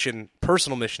 V's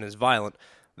personal mission, is violent.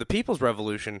 The People's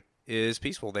Revolution is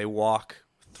peaceful. They walk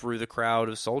through the crowd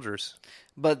of soldiers.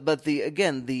 But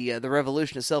the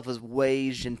revolution itself is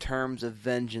waged in terms of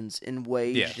vengeance, and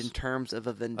waged in terms of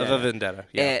a vendetta. Of a vendetta,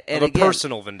 yeah. And of a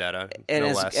personal vendetta, and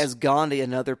no less. As Gandhi,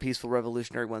 another peaceful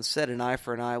revolutionary, once said, an eye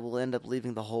for an eye will end up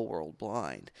leaving the whole world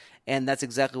blind. And that's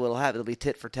exactly what will happen. It'll be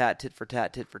tit for tat, tit for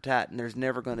tat, tit for tat, and there's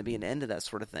never going to be an end to that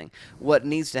sort of thing. What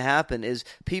needs to happen is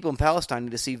people in Palestine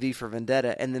need to see V for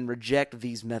Vendetta and then reject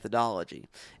V's methodology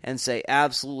and say,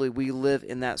 absolutely, we live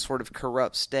in that sort of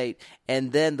corrupt state.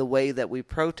 And then the way that we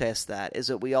protest that is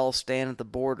that we all stand at the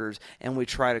borders and we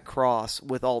try to cross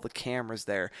with all the cameras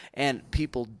there, and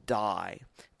people die.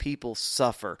 People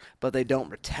suffer, but they don't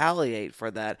retaliate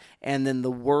for that, and then the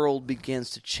world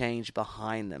begins to change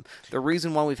behind them. The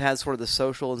reason why we've had sort of the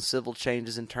social and civil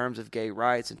changes in terms of gay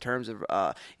rights, in terms of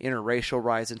interracial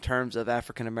rights, in terms of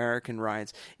African American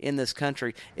rights in this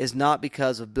country is not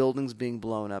because of buildings being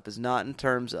blown up, is not in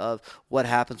terms of what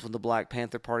happens when the Black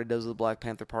Panther Party does what the Black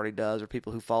Panther Party does, or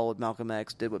people who followed Malcolm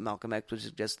X did what Malcolm X would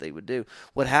suggest they would do.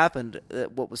 What happened,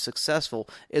 what was successful,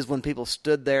 is when people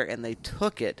stood there and they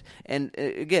took it, and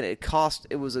again, again,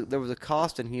 there was a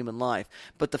cost in human life.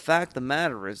 But the fact of the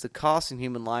matter is, the costs in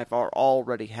human life are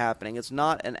already happening. It's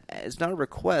not a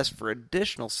request for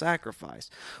additional sacrifice.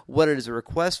 What it is a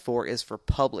request for is for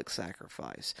public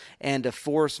sacrifice, and to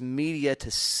force media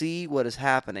to see what is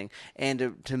happening,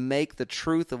 and to make the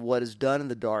truth of what is done in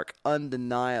the dark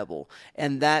undeniable.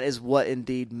 And that is what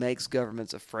indeed makes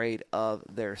governments afraid of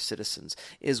their citizens,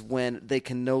 is when they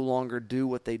can no longer do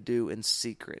what they do in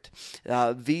secret.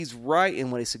 V's right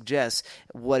in what he suggests.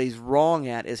 What he's wrong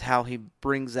at is how he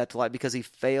brings that to light, because he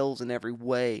fails in every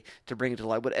way to bring it to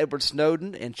light. What Edward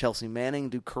Snowden and Chelsea Manning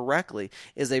do correctly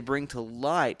is they bring to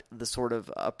light the sort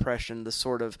of oppression, the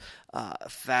sort of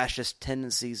fascist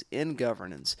tendencies in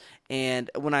governance. And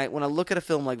when I look at a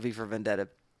film like V for Vendetta,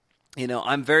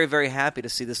 I'm very, very happy to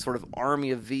see this sort of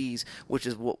army of V's, which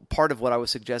is part of what I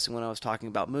was suggesting when I was talking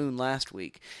about Moon last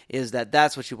week, is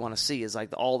that's what you want to see, is like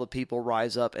all the people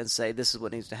rise up and say, this is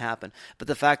what needs to happen. But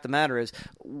the fact of the matter is,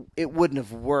 it wouldn't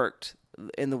have worked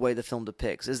in the way the film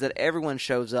depicts, is that everyone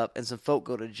shows up and some folk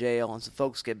go to jail and some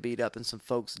folks get beat up and some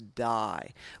folks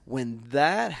die. When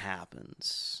that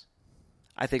happens,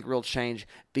 I think real change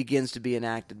begins to be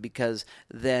enacted, because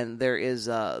then there is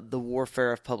the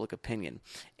warfare of public opinion.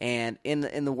 And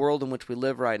in the world in which we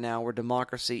live right now, where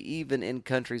democracy, even in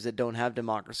countries that don't have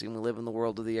democracy, and we live in the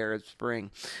world of the Arab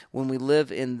Spring, when we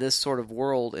live in this sort of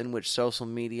world in which social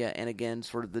media and, again,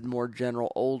 sort of the more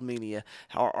general old media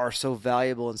are so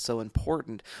valuable and so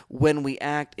important, when we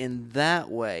act in that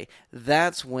way,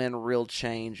 that's when real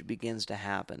change begins to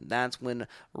happen. That's when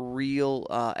real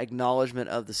acknowledgement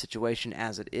of the situation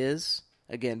as it is,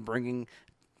 again,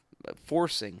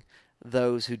 forcing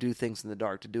those who do things in the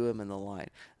dark to do them in the light.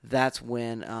 That's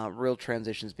when real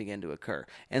transitions begin to occur.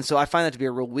 And so I find that to be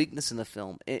a real weakness in the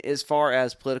film. As far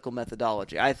as political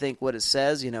methodology, I think what it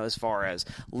says, as far as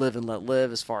live and let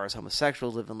live, as far as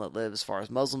homosexuals live and let live, as far as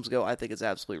Muslims go, I think it's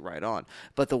absolutely right on.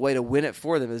 But the way to win it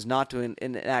for them is not to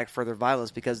enact further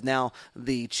violence, because now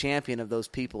the champion of those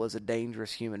people is a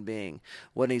dangerous human being.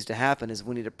 What needs to happen is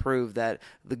we need to prove that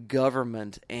the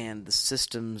government and the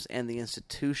systems and the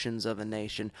institutions of a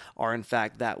nation are in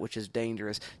fact that which is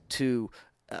dangerous to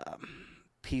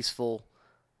peaceful,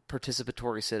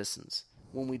 participatory citizens.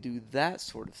 When we do that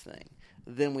sort of thing,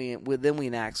 then we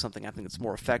enact something I think that's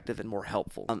more effective and more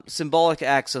helpful. Symbolic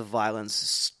acts of violence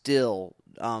still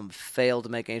fail to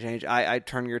make any change. I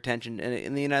turn your attention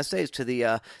in the United States to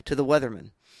the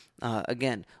Weathermen.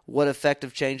 Again, what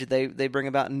effective change did they bring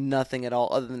about? Nothing at all,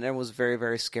 other than everyone was very,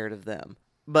 very scared of them.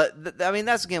 But,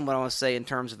 that's, again, what I want to say in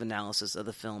terms of analysis of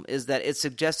the film, is that it's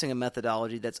suggesting a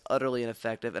methodology that's utterly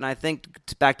ineffective. And I think,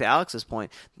 back to Alex's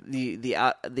point, the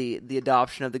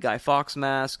adoption of the Guy Fawkes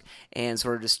mask and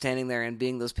sort of just standing there and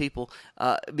being those people,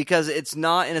 because it's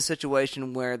not in a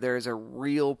situation where there's a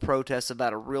real protest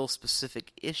about a real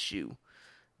specific issue.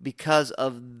 Because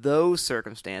of those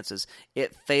circumstances,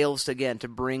 it fails, again, to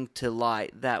bring to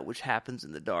light that which happens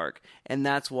in the dark. And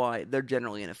that's why they're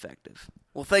generally ineffective.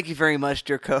 Well, thank you very much,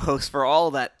 dear co-host, for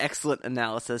all that excellent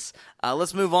analysis.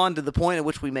 Let's move on to the point at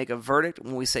which we make a verdict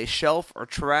when we say shelf or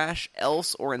trash,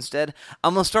 else or instead.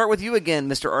 I'm going to start with you again,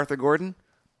 Mr. Arthur Gordon.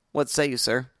 What say you,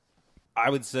 sir? I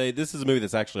would say this is a movie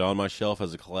that's actually on my shelf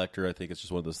as a collector. I think it's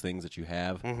just one of those things that you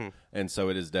have, and so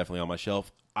it is definitely on my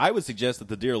shelf. I would suggest that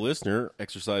the dear listener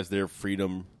exercise their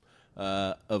freedom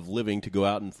of living to go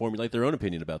out and formulate their own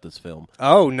opinion about this film.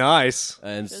 Oh, nice.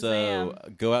 And so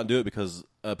go out and do it, because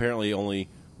apparently only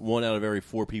 1 out of every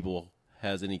 4 people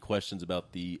has any questions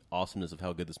about the awesomeness of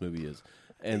how good this movie is.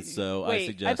 And so I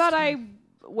suggest... I thought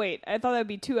that would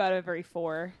be 2 out of every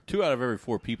 4. 2 out of every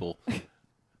 4 people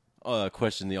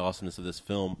question the awesomeness of this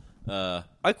film.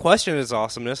 I question its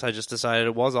awesomeness. I just decided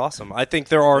it was awesome. I think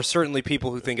there are certainly people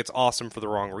who think it's awesome for the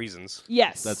wrong reasons.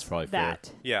 Yes. That's probably fair.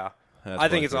 Yeah. I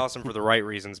think it's awesome for the right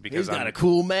reasons, because he's got a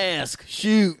cool mask.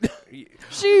 Shoot.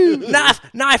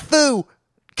 Knife, foo.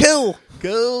 Cool.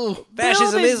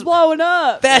 Fascism is blowing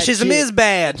up. Fascism is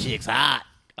bad. Chick's hot.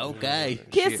 Okay.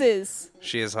 Kisses.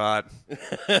 She is hot.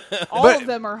 All of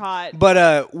them are hot.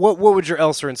 But what would your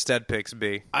else or instead picks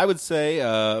be? I would say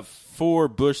for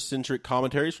Bush-centric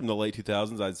commentaries from the late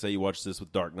 2000s, I'd say you watch this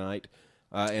with Dark Knight.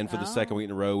 And for the second week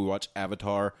in a row, we watch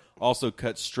Avatar. Also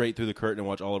cut straight through the curtain and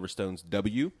watch Oliver Stone's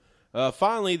W.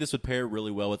 Finally, this would pair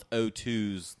really well with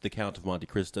O2's The Count of Monte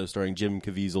Cristo, starring Jim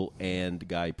Caviezel and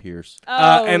Guy Pearce.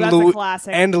 And that's a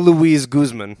classic. And Louise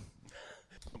Guzman.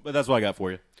 But that's what I got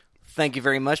for you. Thank you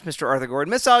very much, Mr. Arthur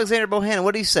Gordon. Miss Alexander Bohannon,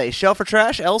 what do you say? Shelf or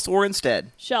trash, else or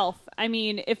instead? Shelf. I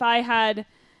mean, if I had...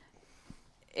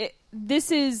 This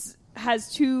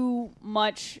has too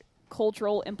much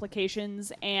cultural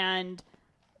implications, and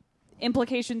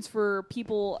implications for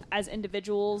people as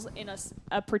individuals in a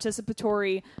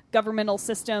participatory governmental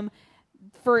system,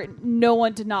 for no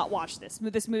one to not watch this.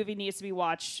 This movie needs to be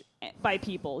watched by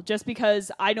people. Just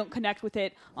because I don't connect with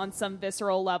it on some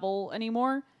visceral level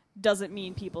anymore doesn't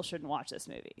mean people shouldn't watch this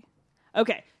movie.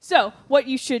 Okay, so what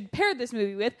you should pair this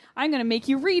movie with, I'm going to make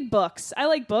you read books. I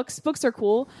like books. Books are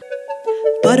cool.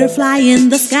 Butterfly in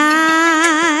the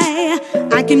sky,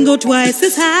 I can go twice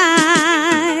as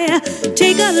high.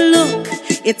 Take a look,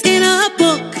 it's in a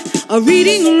book, a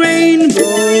reading rainbow.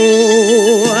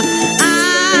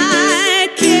 I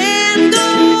can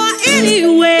go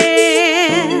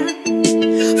anywhere,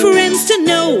 friends to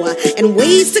know and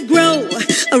ways to grow,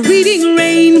 a reading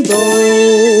rainbow.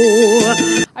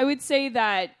 I would say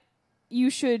that you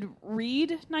should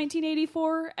read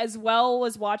 1984 as well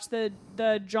as watch the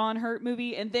John Hurt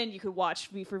movie, and then you could watch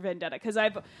V for Vendetta, because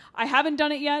I haven't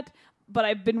done it yet, but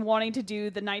I've been wanting to do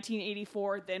the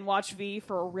 1984 then watch V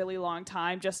for a really long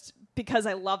time, just because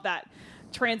I love that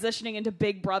transitioning into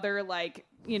Big Brother, like,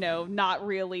 you know, not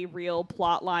really real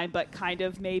plot line, but kind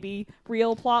of maybe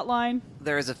real plot line.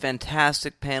 There is a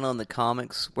fantastic panel in the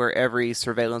comics where every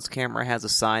surveillance camera has a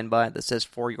sign by it that says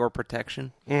 "For Your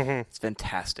Protection." Mm-hmm. It's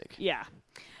fantastic. Yeah.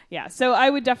 So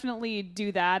I would definitely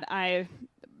do that.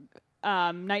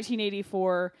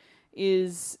 1984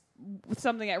 is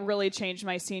something that really changed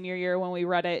my senior year when we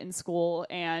read it in school,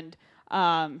 and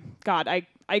God, I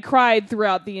cried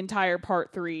throughout the entire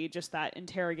part 3, just that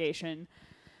interrogation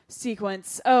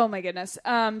sequence. Oh my goodness.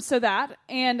 So that,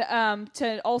 and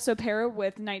to also pair it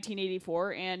with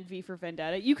 1984 and V for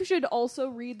Vendetta, you should also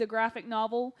read the graphic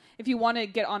novel if you want to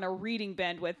get on a reading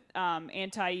bend with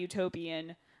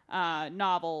anti-utopian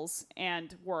novels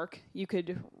and work. You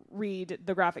could read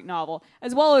the graphic novel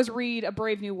as well as read A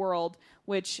Brave New World,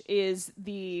 which is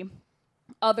the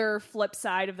other flip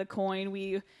side of the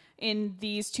coin. In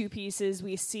these two pieces,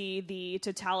 we see the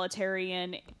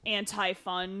totalitarian,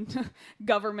 anti-fun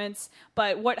governments.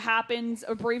 But what happens,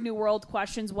 A Brave New World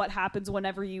questions what happens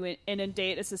whenever you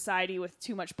inundate a society with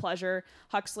too much pleasure.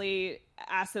 Huxley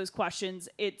asks those questions.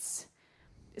 It's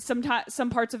some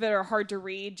parts of it are hard to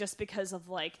read just because of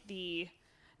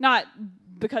not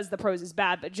because the prose is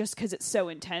bad, but just because it's so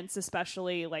intense,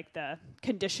 especially like the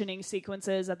conditioning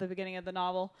sequences at the beginning of the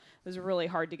novel. It was really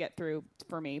hard to get through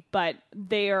for me. But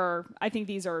I think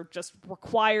these are just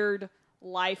required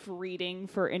life reading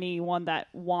for anyone that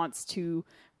wants to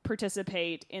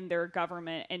participate in their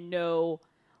government and know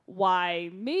why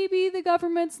maybe the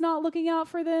government's not looking out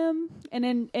for them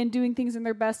and doing things in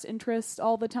their best interest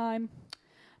all the time.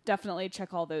 Definitely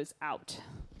check all those out.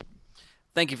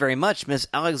 Thank you very much, Miss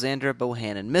Alexandra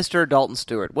Bohannon. Mr. Dalton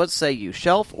Stewart, what say you,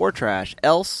 shelf or trash,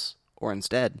 else or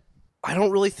instead? I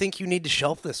don't really think you need to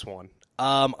shelf this one.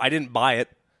 I didn't buy it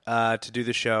to do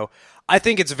the show. I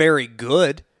think it's very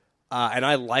good, and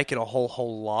I like it a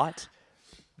whole lot.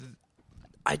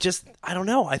 I don't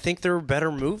know. I think there are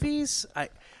better movies.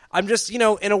 I'm just,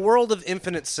 in a world of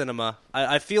infinite cinema,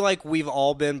 I feel like we've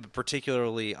all been, but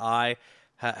particularly I,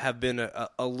 have been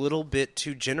a little bit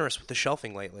too generous with the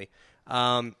shelving lately.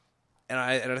 And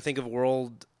I think of a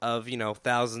world of,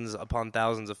 thousands upon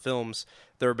thousands of films.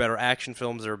 There are better action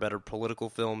films. There are better political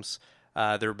films.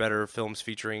 There are better films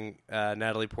featuring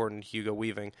Natalie Portman and Hugo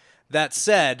Weaving. That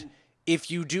said, if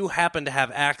you do happen to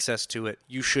have access to it,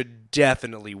 you should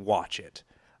definitely watch it.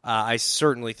 I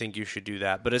certainly think you should do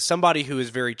that. But as somebody who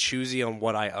is very choosy on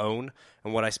what I own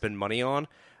and what I spend money on,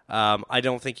 I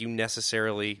don't think you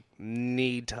necessarily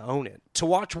need to own it. To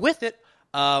watch with it,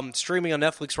 streaming on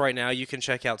Netflix right now, you can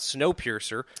check out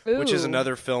Snowpiercer, which is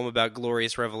another film about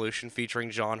Glorious Revolution featuring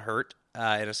John Hurt in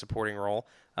a supporting role,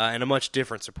 and a much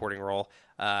different supporting role.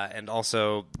 And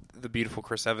also, the beautiful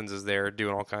Chris Evans is there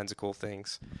doing all kinds of cool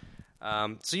things.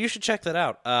 So you should check that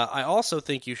out. I also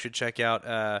think you should check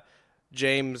out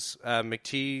James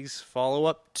McTeague's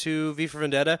follow-up to V for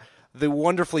Vendetta, The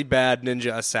Wonderfully Bad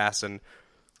Ninja Assassin.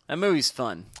 That movie's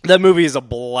fun. That movie is a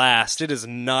blast. It is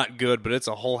not good, but it's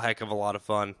a whole heck of a lot of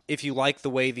fun. If you like the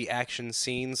way the action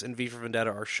scenes in V for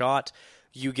Vendetta are shot,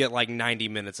 you get like 90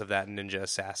 minutes of that in Ninja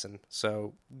Assassin.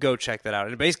 So go check that out.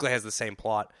 And it basically has the same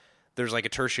plot. There's like a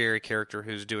tertiary character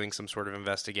who's doing some sort of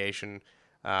investigation,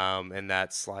 and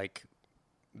that's like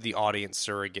the audience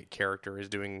surrogate character is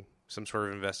doing some sort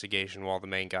of investigation while the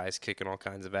main guy is kicking all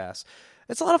kinds of ass.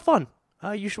 It's a lot of fun.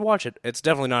 You should watch it. It's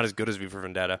definitely not as good as V for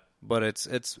Vendetta, but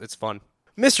it's fun.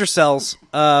 Mr. Sells,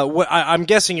 I'm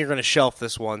guessing you're going to shelf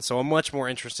this one, so I'm much more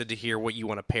interested to hear what you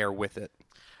want to pair with it.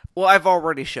 Well, I've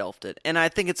already shelved it, and I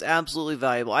think it's absolutely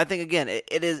valuable. I think, again,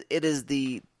 it is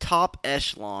the top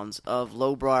echelons of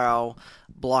lowbrow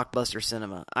blockbuster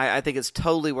cinema. I think it's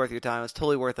totally worth your time. It's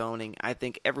totally worth owning. I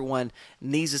think everyone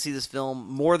needs to see this film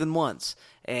more than once,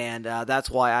 and that's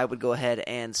why I would go ahead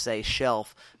and say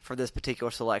shelf for this particular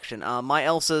selection. My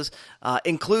Elsas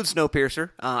include Snowpiercer.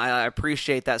 I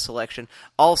appreciate that selection.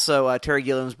 Also, Terry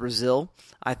Gilliam's Brazil,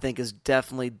 I think, is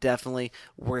definitely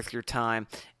worth your time.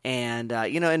 And,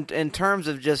 in terms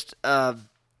of just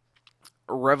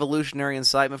revolutionary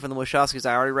incitement from the Wachowskis,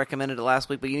 I already recommended it last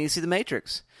week, but you need to see The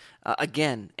Matrix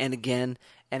again and again,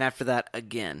 and after that,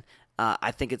 again.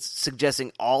 I think it's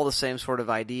suggesting all the same sort of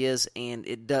ideas, and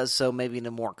it does so maybe in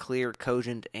a more clear,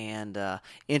 cogent, and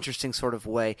interesting sort of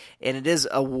way. And it is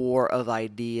a war of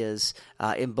ideas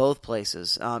in both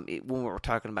places. When we're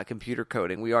talking about computer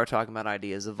coding, we are talking about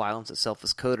ideas. The violence itself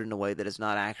is coded in a way that is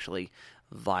not actually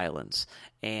violence.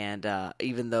 And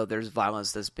even though there's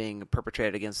violence that's being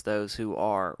perpetrated against those who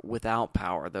are without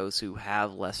power, those who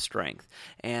have less strength.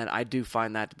 And I do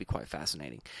find that to be quite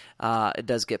fascinating. It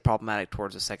does get problematic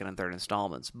towards the second and third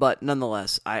installments. But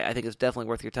nonetheless, I think it's definitely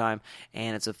worth your time,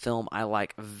 and it's a film I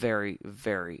like very,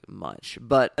 very much.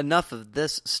 But enough of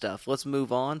this stuff. Let's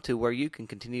move on to where you can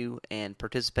continue and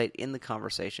participate in the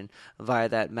conversation via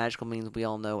that magical means we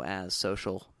all know as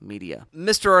social media.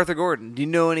 Mr. Arthur Gordon, do you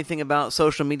know anything about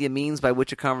social media means by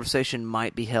which a conversation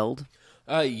might be held?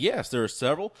 Yes, there are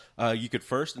several. You could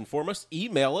first and foremost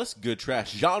email us,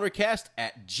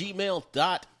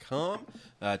 goodtrashgenrecast@gmail.com.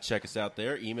 Check us out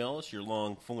there. Email us your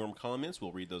long-form comments.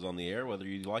 We'll read those on the air, whether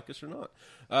you like us or not.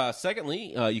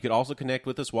 Secondly, you could also connect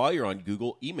with us while you're on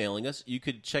Google emailing us. You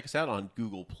could check us out on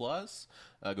Google+.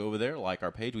 Go over there, like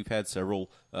our page. We've had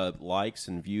several likes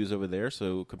and views over there,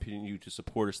 so continue to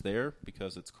support us there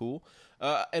because it's cool.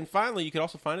 And finally, you can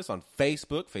also find us on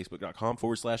Facebook,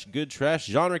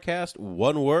 facebook.com/GoodTrashGenreCast,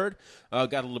 one word.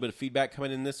 Got a little bit of feedback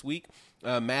coming in this week.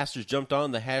 Masters jumped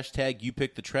on the hashtag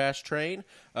YouPickTheTrash train,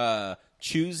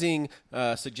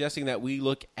 suggesting that we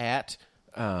look at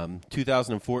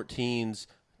 2014's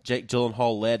Jake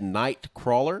Gyllenhaal-led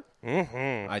Nightcrawler.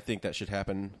 Mm-hmm. I think that should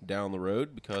happen down the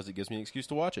road because it gives me an excuse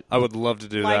to watch it. I would love to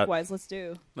do that. Likewise, let's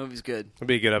do. Movie's good. It'll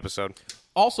be a good episode.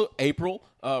 Also, April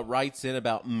writes in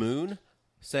about Moon,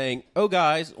 saying, "Oh,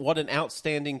 guys, what an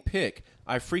outstanding pick.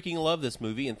 I freaking love this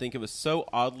movie and think it was so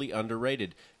oddly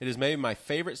underrated. It is maybe my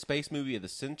favorite space movie of the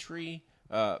century.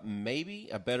 Maybe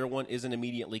a better one isn't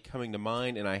immediately coming to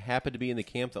mind, and I happen to be in the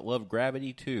camp that love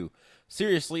Gravity, too.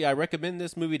 Seriously, I recommend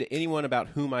this movie to anyone about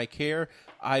whom I care.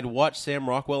 I'd watch Sam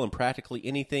Rockwell in practically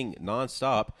anything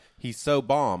nonstop. He's so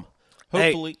bomb.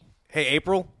 Hopefully..." Hey,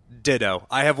 April, ditto.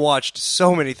 I have watched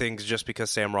so many things just because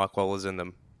Sam Rockwell is in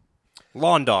them.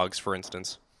 Lawn Dogs, for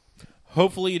instance.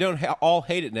 Hopefully you don't all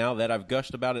hate it now that I've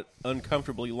gushed about it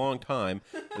uncomfortably long time.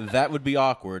 That would be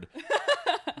awkward.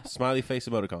 Smiley face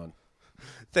emoticon.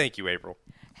 Thank you, April.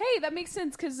 Hey, that makes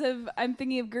sense because I'm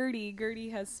thinking of Gertie.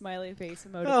 Gertie has smiley face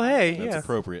emoticon. Oh, hey, That's yeah.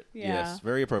 appropriate. Yeah. Yes,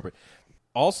 very appropriate.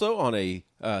 Also, on a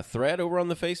thread over on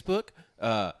the Facebook,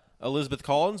 Elizabeth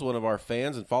Collins, one of our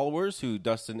fans and followers who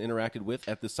Dustin interacted with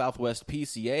at the Southwest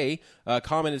PCA,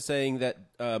 commented saying that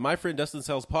my friend Dustin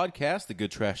Sell's podcast, the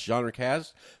Good Trash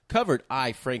Genrecast, covered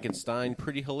I, Frankenstein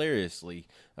pretty hilariously.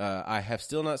 I have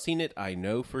still not seen it. I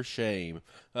know for shame.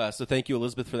 So thank you,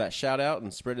 Elizabeth, for that shout-out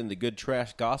and spreading the Good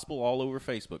Trash gospel all over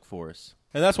Facebook for us.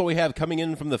 And that's what we have coming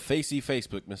in from the Facey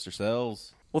Facebook, Mr.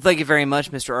 Sells. Well, thank you very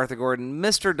much, Mr. Arthur Gordon.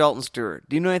 Mr. Dalton Stewart,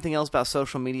 do you know anything else about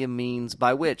social media means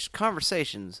by which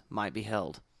conversations might be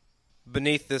held?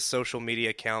 Beneath this social media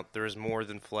account, there is more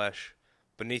than flesh.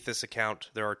 Beneath this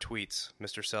account, there are tweets,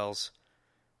 Mr. Sells.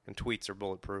 And tweets are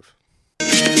bulletproof.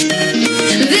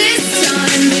 This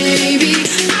time, baby,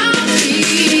 I'll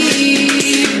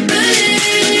be bulletproof.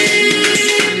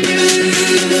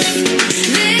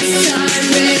 This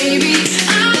time, baby,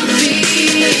 I'll be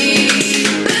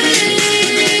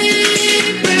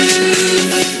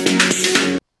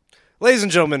Ladies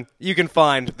and gentlemen, you can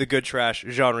find the Good Trash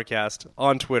Genrecast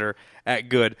on Twitter at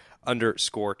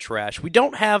good_trash. We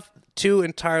don't have too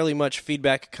entirely much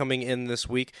feedback coming in this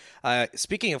week.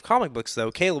 Speaking of comic books, though,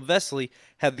 Caleb Vesely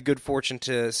had the good fortune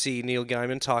to see Neil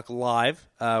Gaiman talk live,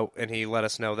 and he let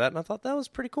us know that, and I thought that was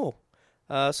pretty cool.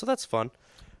 So that's fun.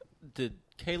 Did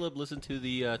Caleb listen to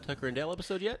the Tucker and Dale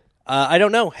episode yet? I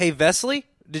don't know. Hey, Vesely,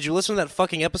 did you listen to that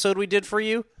fucking episode we did for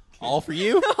you? All for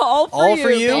you? All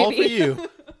for you. All for you.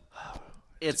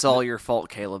 It's all your fault,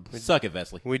 Caleb. Suck it,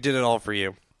 Vesely. We did it all for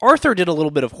you. Arthur did a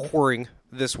little bit of whoring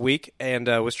this week and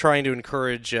was trying to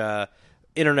encourage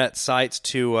internet sites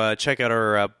to check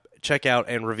out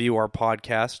and review our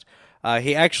podcast.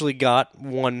 He actually got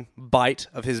one bite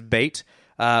of his bait.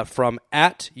 from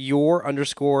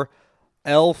 @your_L4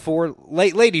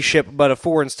 ladyship, but a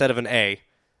 4 instead of an A.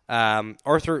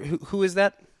 Arthur, who is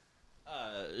that?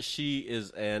 She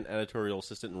is an editorial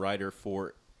assistant and writer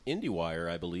for IndieWire,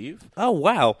 I believe. Oh,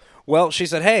 wow. Well, she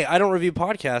said, hey, I don't review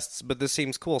podcasts, but this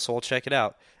seems cool, so I'll check it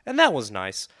out. And that was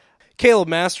nice. Caleb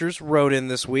Masters wrote in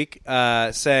this week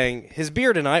saying his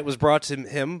beer tonight was brought to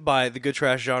him by the Good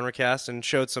Trash Genre Cast and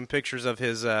showed some pictures of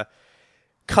his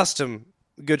custom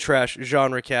Good Trash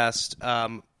Genre Cast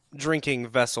drinking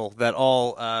vessel that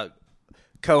all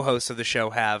co-hosts of the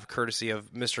show have, courtesy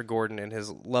of Mr. Gordon and his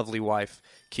lovely wife,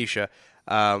 Keisha.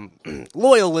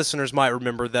 Loyal listeners might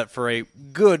remember that for a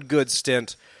good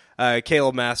stint,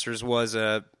 Caleb Masters was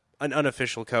an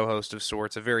unofficial co-host of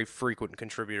sorts, a very frequent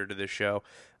contributor to this show,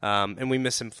 and we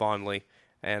miss him fondly.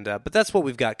 But that's what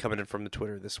we've got coming in from the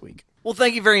Twitter this week. Well,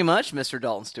 thank you very much, Mr.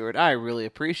 Dalton Stewart. I really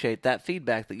appreciate that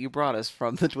feedback that you brought us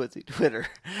from the Twitter.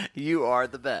 You are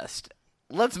the best.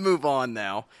 Let's move on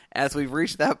now, as we've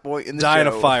reached that point in the Die show. in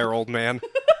a fire, old man.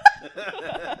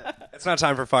 It's not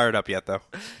time for Fired Up yet, though.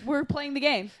 We're playing the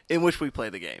game. In which we play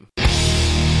the game.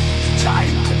 Time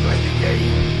to play the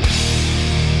game.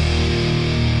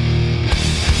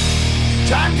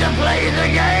 Time to play the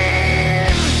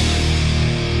game.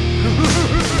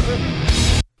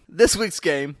 This week's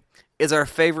game is our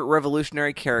favorite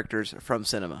revolutionary characters from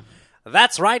cinema.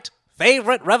 That's right.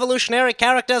 Favorite revolutionary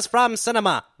characters from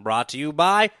cinema. Brought to you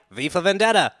by V for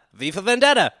Vendetta. V for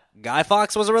Vendetta. Guy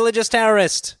Fawkes was a religious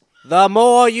terrorist. The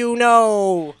more you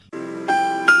know.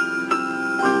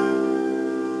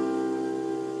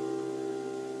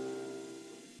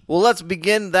 Well, let's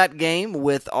begin that game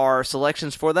with our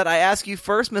selections for that. I ask you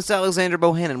first, Miss Alexandra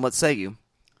Bohannon, what say you?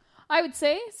 I would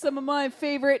say some of my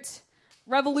favorite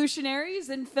revolutionaries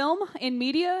in film, in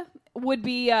media, would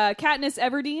be Katniss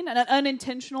Everdeen, an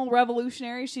unintentional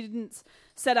revolutionary. She didn't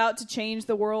set out to change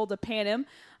the world of Panem.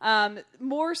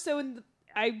 More so,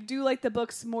 I do like the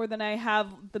books more than I have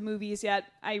the movies yet.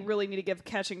 I really need to give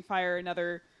Catching Fire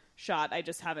another shot. I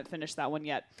just haven't finished that one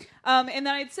yet. And then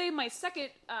I'd say my second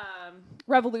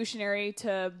revolutionary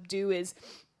to do is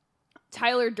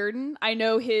Tyler Durden. I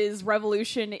know his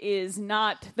revolution is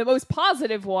not the most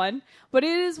positive one, but it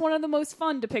is one of the most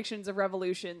fun depictions of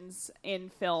revolutions in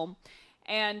film.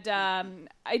 And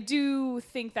I do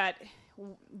think that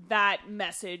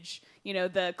message,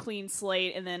 the clean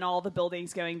slate and then all the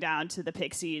buildings going down to the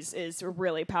Pixies, is a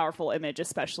really powerful image,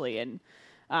 especially in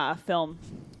film.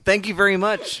 Thank you very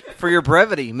much for your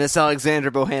brevity, Miss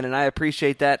Alexandra Bohannon. I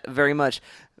appreciate that very much.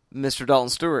 Mr. Dalton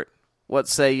Stewart, what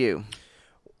say you?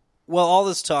 Well, all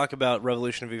this talk about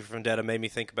Revolution V for Vendetta made me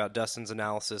think about Dustin's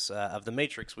analysis of The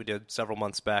Matrix we did several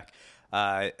months back,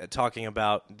 talking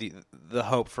about the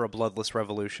hope for a bloodless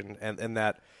revolution, and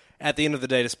that at the end of the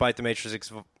day, despite the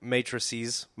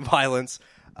Matrix's violence,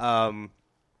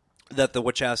 that the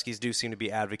Wachowskis do seem to be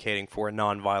advocating for a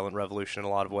non-violent revolution in a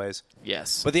lot of ways.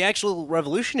 Yes. But the actual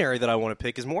revolutionary that I want to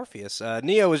pick is Morpheus.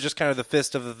 Neo is just kind of the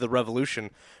fist of the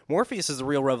revolution. Morpheus is the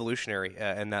real revolutionary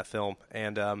in that film,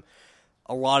 and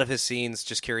a lot of his scenes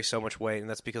just carry so much weight, and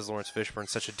that's because Lawrence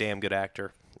Fishburne's such a damn good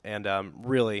actor, and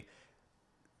really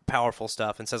powerful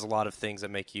stuff, and says a lot of things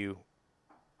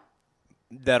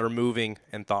that are moving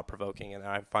and thought-provoking, and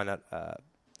I find that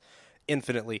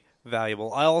infinitely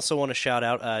valuable. I also want to shout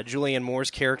out Julianne Moore's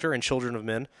character in Children of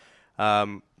Men,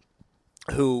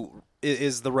 who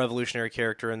is the revolutionary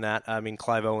character in that. I mean,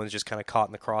 Clive Owen's just kind of caught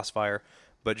in the crossfire,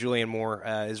 but Julianne Moore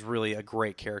is really a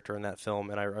great character in that film,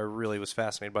 and I really was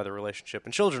fascinated by the relationship.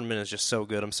 And Children of Men is just so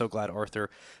good. I'm so glad Arthur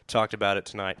talked about it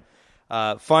tonight.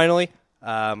 Finally,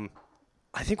 I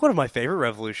think one of my favorite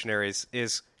revolutionaries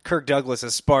is Kirk Douglas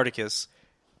as Spartacus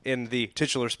in the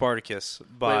titular Spartacus.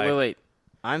 Wait.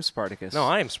 I'm Spartacus. No,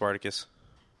 I am Spartacus.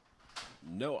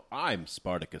 No, I'm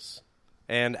Spartacus.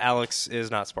 And Alex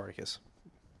is not Spartacus.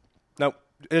 Nope.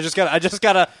 I just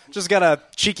got a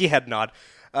cheeky head nod.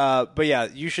 But yeah,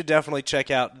 you should definitely check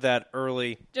out that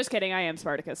early. Just kidding, I am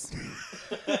Spartacus.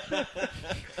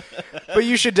 But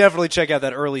you should definitely check out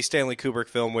that early Stanley Kubrick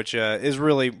film, which is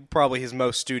really probably his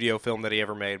most studio film that he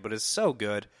ever made, but is so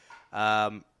good.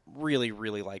 Really,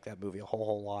 really like that movie a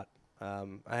whole lot.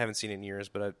 I haven't seen it in years,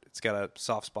 but it's got a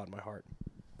soft spot in my heart.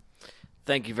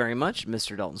 Thank you very much,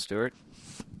 Mr. Dalton Stewart.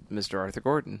 Mr. Arthur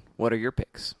Gordon, what are your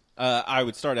picks? I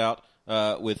would start out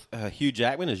with Hugh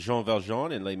Jackman as Jean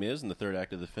Valjean in Les Mis in the third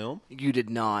act of the film. You did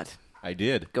not. I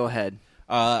did. Go ahead.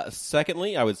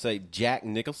 Secondly, I would say Jack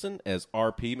Nicholson as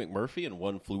R.P. McMurphy in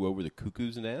One Flew Over the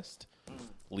Cuckoo's Nest.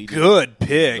 Good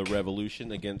pick. The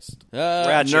revolution against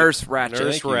Ratchet. Nurse Ratchet.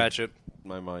 Nurse Ratchet.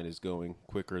 My mind is going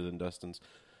quicker than Dustin's.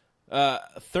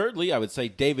 Thirdly, I would say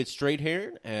David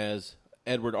Strathairn as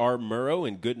Edward R. Murrow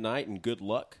in Good Night and Good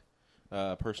Luck.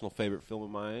 Personal favorite film of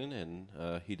mine,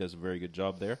 and he does a very good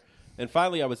job there. And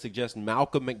finally, I would suggest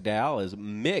Malcolm McDowell as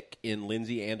Mick in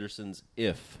Lindsay Anderson's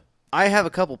If. I have a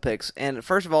couple picks, and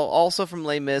first of all, also from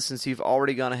Les Mis, since you've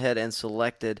already gone ahead and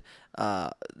selected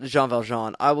Jean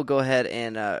Valjean, I will go ahead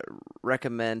and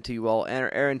recommend to you all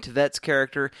Aaron Tveit's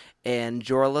character and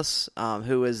Jorlis,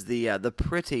 who is the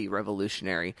pretty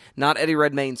revolutionary, not Eddie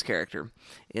Redmayne's character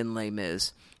in Les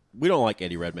Mis. We don't like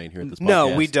Eddie Redmayne here at this podcast.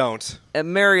 No, we don't.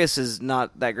 And Marius is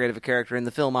not that great of a character in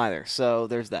the film either, so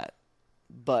there's that.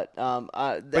 But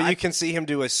you can see him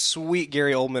do a sweet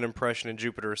Gary Oldman impression in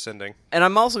Jupiter Ascending. And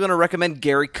I'm also going to recommend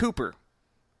Gary Cooper,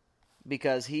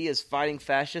 because he is fighting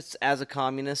fascists as a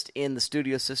communist in the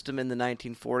studio system in the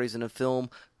 1940s in a film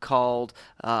called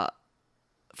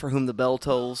For Whom the Bell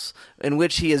Tolls, in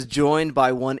which he is joined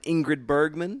by one Ingrid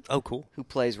Bergman. Oh, cool. Who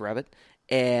plays Rabbit.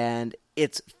 And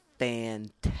it's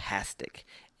fantastic.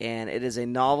 And it is a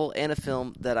novel and a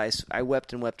film that I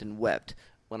wept and wept and wept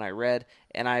when I read,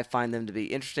 and I find them to be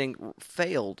interesting,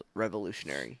 failed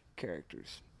revolutionary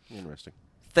characters. Interesting.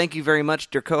 Thank you very much,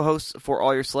 dear co-hosts, for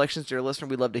all your selections. Dear listener,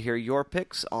 we'd love to hear your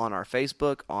picks on our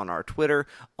Facebook, on our Twitter,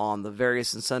 on the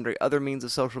various and sundry other means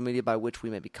of social media by which we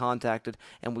may be contacted,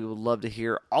 and we would love to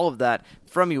hear all of that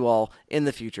from you all in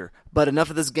the future. But enough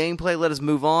of this gameplay. Let us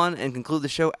move on and conclude the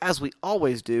show, as we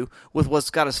always do, with what's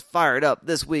got us fired up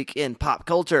this week in pop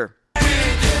culture.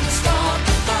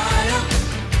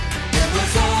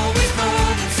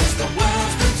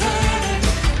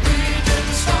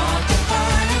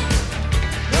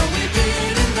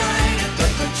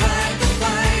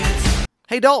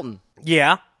 Hey, Dalton.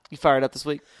 Yeah? You fired up this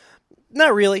week?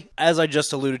 Not really. As I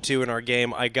just alluded to in our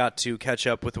game, I got to catch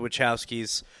up with the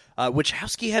Wachowskis.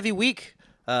 Wachowski heavy week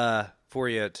for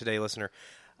you today, listener.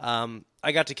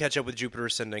 I got to catch up with Jupiter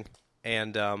Ascending,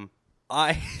 and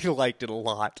I liked it a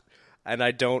lot. And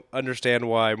I don't understand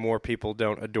why more people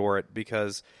don't adore it,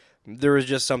 because there is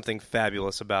just something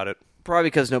fabulous about it. Probably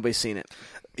because nobody's seen it.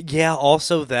 Yeah,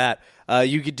 also that.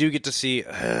 You do get to see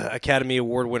Academy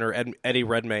Award winner Eddie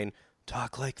Redmayne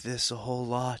talk like this a whole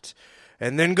lot,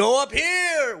 and then go up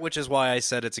here, which is why I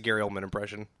said it's a Gary Oldman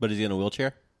impression. But is he in a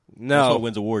wheelchair? No. That's what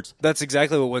wins awards. That's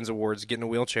exactly what wins awards, get in a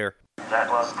wheelchair. That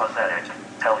was pathetic.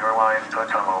 Tell your wife to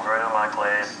come over to my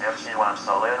place if she wants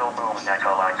a little boom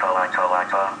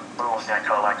shakalaka, boom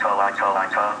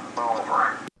shakalaka,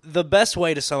 over. The best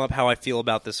way to sum up how I feel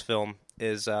about this film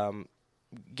is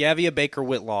Gavia Baker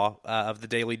Whitlaw of the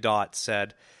Daily Dot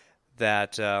said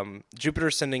that Jupiter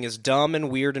Ascending is dumb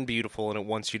and weird and beautiful, and it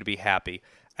wants you to be happy.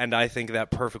 And I think that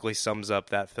perfectly sums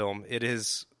up that film.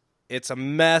 It's a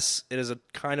mess. It is a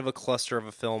kind of a cluster of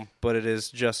a film, but it is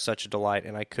just such a delight,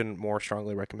 and I couldn't more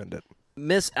strongly recommend it.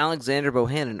 Miss Alexandra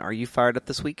Bohannon, are you fired up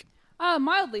this week?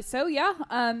 Mildly so, yeah.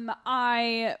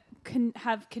 I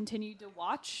have continued to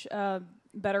watch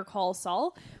Better Call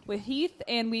Saul with Heath,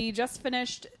 and we just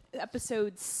finished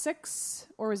episode 6,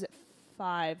 or was it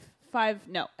 5? 5,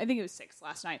 no, I think it was 6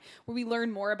 last night, where we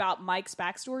learned more about Mike's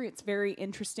backstory. It's very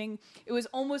interesting. It was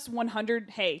almost 100,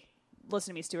 hey,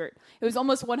 listen to me, Stuart. It was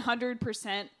almost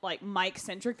 100% like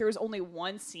Mike-centric. There was only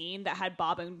one scene that had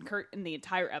Bob and Kurt in the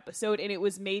entire episode, and it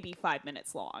was maybe 5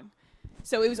 minutes long.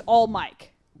 So it was all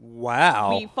Mike.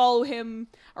 Wow. We follow him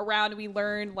around, and we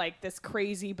learn like this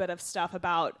crazy bit of stuff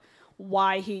about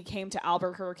why he came to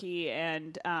Albuquerque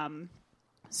and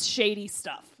shady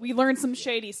stuff. We learned some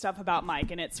shady stuff about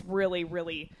Mike, and it's really,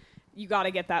 really, you got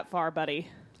to get that far, buddy.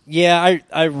 Yeah,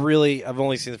 I've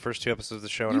only seen the first 2 episodes of the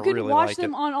show, and I really liked it. You can watch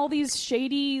them on all these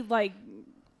shady, like,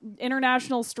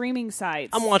 international streaming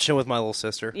sites. I'm watching it with my little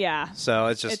sister. Yeah. So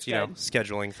it's just, it's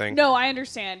scheduling thing. No, I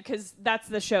understand, because that's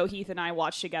the show Heath and I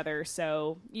watch together.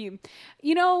 So,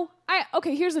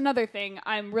 okay, here's another thing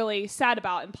I'm really sad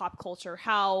about in pop culture,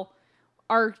 how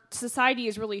our society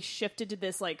has really shifted to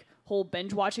this, like, whole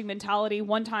binge watching mentality.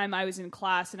 One time I was in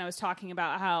class and I was talking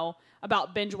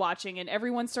about binge watching, and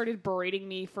everyone started berating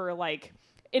me for, like,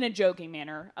 in a joking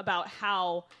manner, about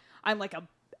how I'm like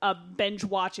a binge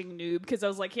watching noob, because I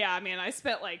was like, yeah, man, I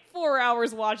spent like 4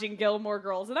 hours watching Gilmore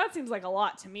Girls, and that seems like a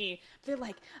lot to me. They're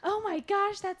like, oh my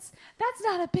gosh, that's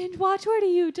not a binge watch. What are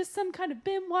you, just some kind of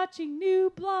binge watching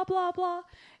noob, blah blah blah.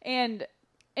 And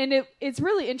it's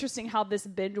really interesting how this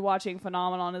binge watching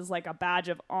phenomenon is like a badge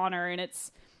of honor. And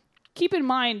it's, keep in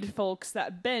mind, folks,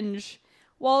 that binge,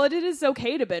 while it is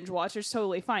okay to binge watch, it's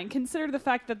totally fine. Consider the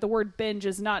fact that the word binge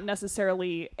is not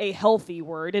necessarily a healthy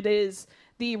word. It is,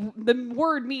 the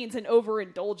word means an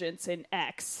overindulgence in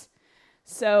X.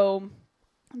 So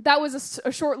that was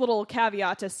a short little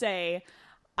caveat to say,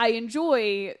 I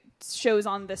enjoy shows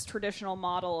on this traditional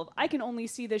model of, I can only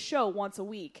see this show once a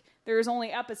week. there's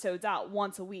only episodes out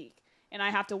once a week. And I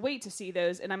have to wait to see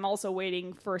those, and I'm also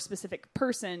waiting for a specific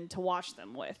person to watch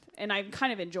them with. And I'm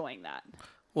kind of enjoying that.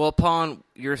 Well, upon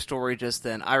your story just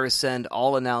then, I rescind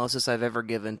all analysis I've ever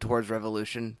given towards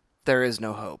Revolution. There is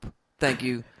no hope. Thank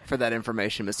you for that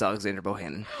information, Miss Alexandra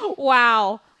Bohannon.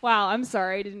 Wow. I'm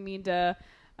sorry. I didn't mean to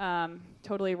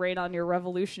totally rain on your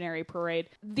revolutionary parade.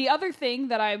 The other thing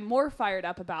that I'm more fired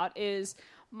up about is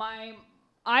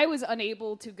I was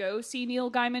unable to go see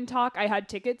Neil Gaiman talk. I had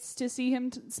tickets to see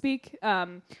him speak.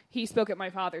 He spoke at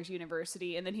my father's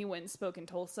university, and then he went and spoke in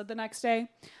Tulsa the next day.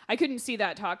 I couldn't see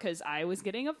that talk because I was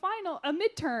getting a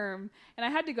midterm, and I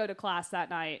had to go to class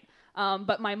that night.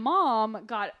 But my mom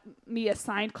got me a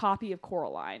signed copy of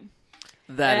Coraline.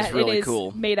 That is really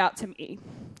cool. Made out to me.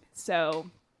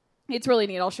 So it's really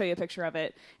neat. I'll show you a picture of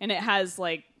it. And it has,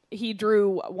 he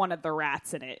drew one of the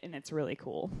rats in it, and it's really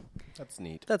cool. That's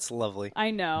neat. That's lovely.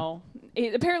 I know.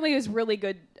 Apparently, is really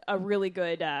good.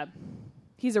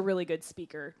 He's a really good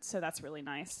speaker, so that's really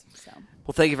nice. So.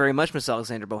 Well, thank you very much, Miss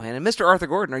Alexandra Bohannon. Mr. Arthur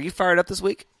Gordon, are you fired up this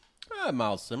week?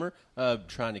 Mild simmer.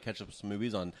 Trying to catch up with some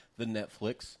movies on the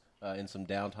Netflix in some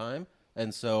downtime.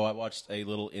 And so I watched a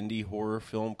little indie horror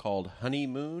film called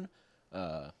Honeymoon,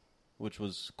 which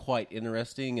was quite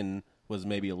interesting and was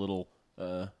maybe a little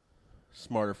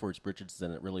smarter for its britches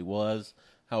than it really was.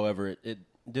 However, it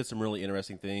did some really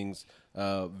interesting things,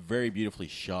 very beautifully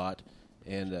shot,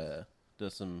 and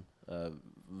does some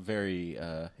very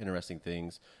interesting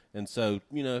things. And so,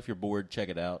 if you're bored, check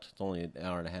it out. It's only an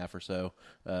hour and a half or so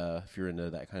if you're into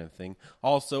that kind of thing.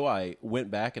 Also, I went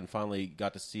back and finally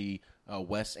got to see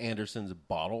Wes Anderson's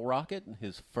Bottle Rocket,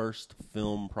 his first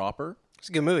film proper. It's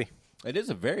a good movie. It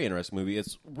is a very interesting movie.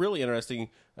 It's really interesting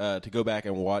to go back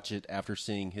and watch it after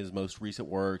seeing his most recent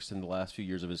works in the last few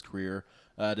years of his career,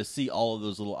 to see all of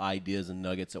those little ideas and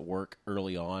nuggets at work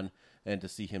early on, and to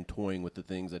see him toying with the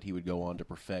things that he would go on to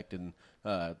perfect and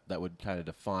that would kind of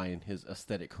define his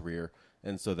aesthetic career.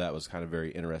 And so that was kind of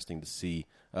very interesting to see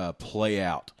play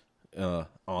out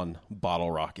on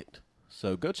Bottle Rocket.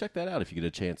 So go check that out if you get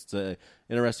a chance. It's an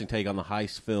interesting take on the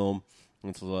heist film.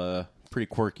 It's pretty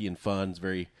quirky and fun. It's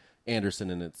very Anderson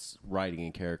in its writing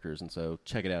and characters, and so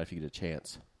check it out if you get a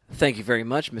chance. Thank you very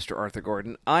much, Mr. Arthur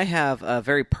Gordon. I have a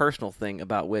very personal thing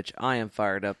about which I am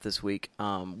fired up this week.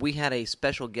 We had a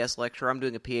special guest lecture. I'm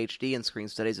doing a PhD in screen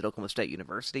studies at Oklahoma State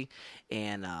University,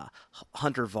 and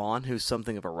Hunter Vaughn, who's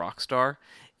something of a rock star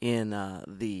in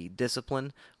the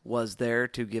discipline, was there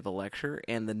to give a lecture.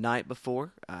 And the night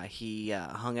before, he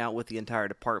hung out with the entire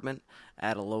department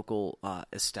at a local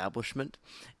establishment,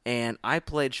 and I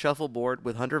played shuffleboard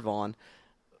with Hunter Vaughn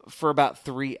for about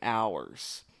 3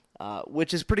 hours.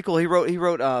 Which is pretty cool. He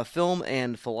wrote Film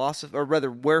and Philosophy, or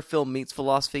rather, Where Film Meets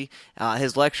Philosophy.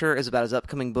 His lecture is about his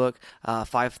upcoming book,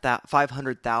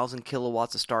 500,000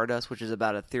 Kilowatts of Stardust, which is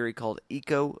about a theory called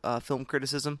eco-film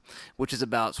criticism, which is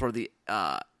about sort of the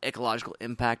ecological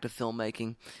impact of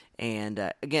filmmaking.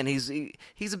 And again, he's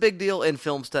a big deal in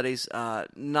film studies,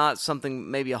 not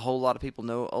something maybe a whole lot of people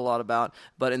know a lot about,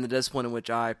 but in the discipline in which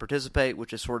I participate,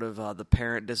 which is sort of the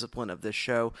parent discipline of this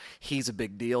show, he's a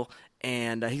big deal.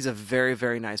 And he's a very,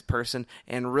 very nice person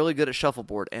and really good at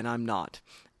shuffleboard, and I'm not.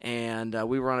 And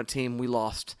we were on a team. We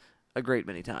lost a great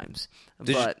many times.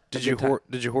 Did you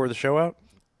whore the show out?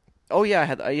 Oh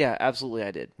yeah, yeah, absolutely,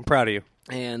 I did. I'm proud of you.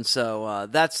 And so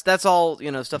that's all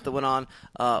stuff that went on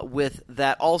with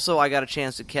that. Also, I got a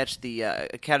chance to catch the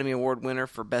Academy Award winner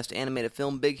for Best Animated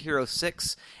Film, Big Hero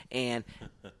 6, and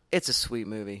it's a sweet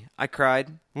movie. I cried.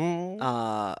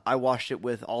 I watched it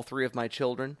with all 3 of my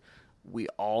children. We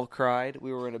all cried.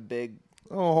 We were in a big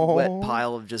wet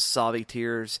pile of just sobby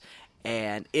tears.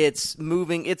 And it's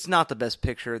moving. It's not the best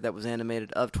picture that was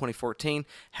animated of 2014.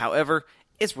 However,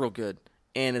 it's real good.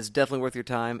 And it's definitely worth your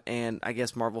time. And I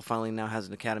guess Marvel finally now has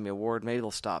an Academy Award. Maybe they'll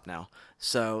stop now.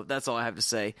 So that's all I have to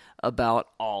say about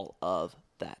all of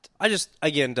that.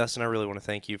 Again, Dustin, I really want to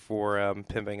thank you for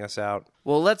pimping us out.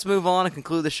 Well, let's move on and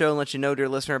conclude the show and let you know, dear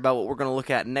listener, about what we're going to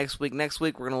look at next week. Next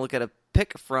week, we're going to look at a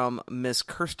pick from Miss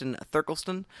Kirsten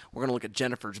Thurkelston. We're going to look at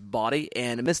Jennifer's Body,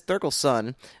 and Miss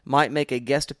Thurkelson might make a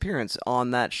guest appearance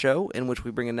on that show in which we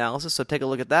bring analysis. So take a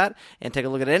look at that and take a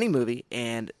look at any movie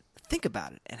and think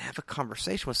about it and have a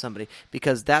conversation with somebody,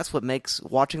 because that's what makes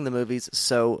watching the movies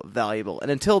so valuable.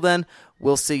 And until then,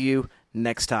 we'll see you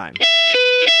next time.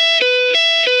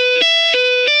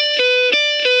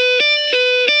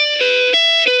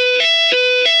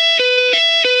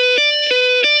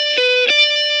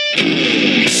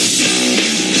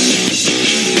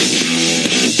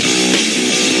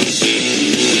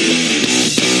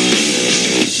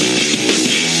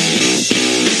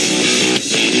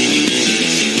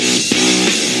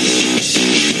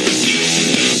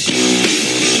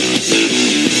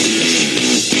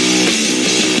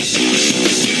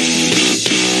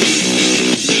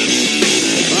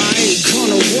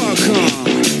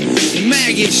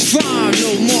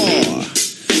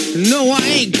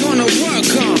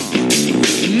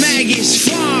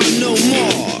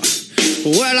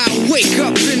 wake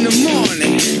up in the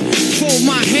morning, fold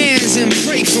my hands and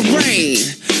pray for rain.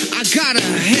 I got a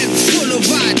head full of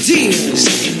ideas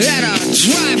that are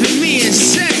driving me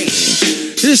insane.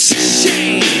 It's a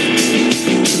shame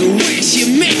the way she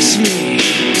makes me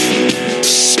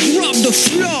scrub the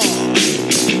floor.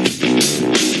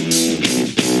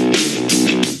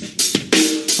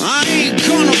 I ain't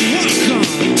gonna work on.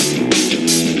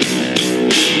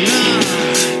 Nah,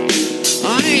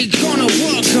 I ain't gonna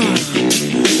work on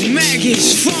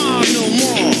Maggie's farm no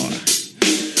more.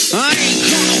 I ain't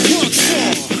gonna work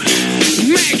for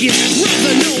Maggie's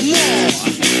brother no more.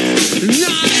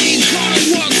 Nah, I ain't gonna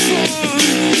work for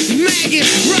Maggie's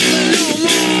brother no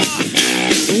more.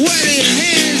 Well, he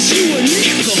hands you a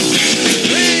nickel,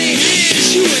 and he hands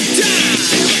you a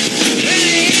dime, and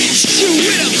he asks you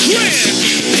with a grin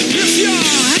if you're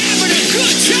having a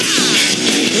good time.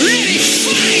 Then he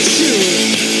finds you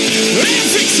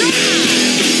every time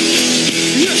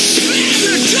you slam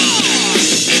the door.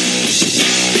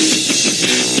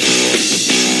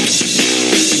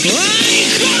 I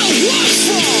ain't gonna work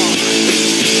for.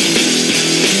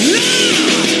 Nah,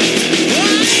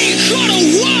 I ain't gonna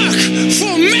work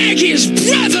for Maggie's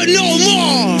brother no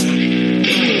more.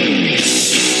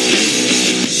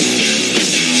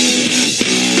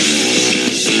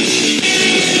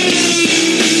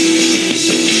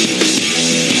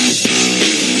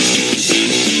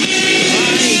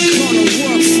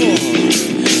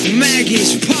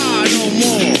 Maggie's pa no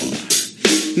more.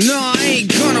 No, I ain't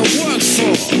gonna work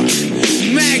for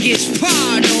Maggie's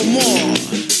pa no more.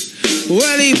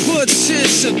 Well, he puts his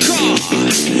cigar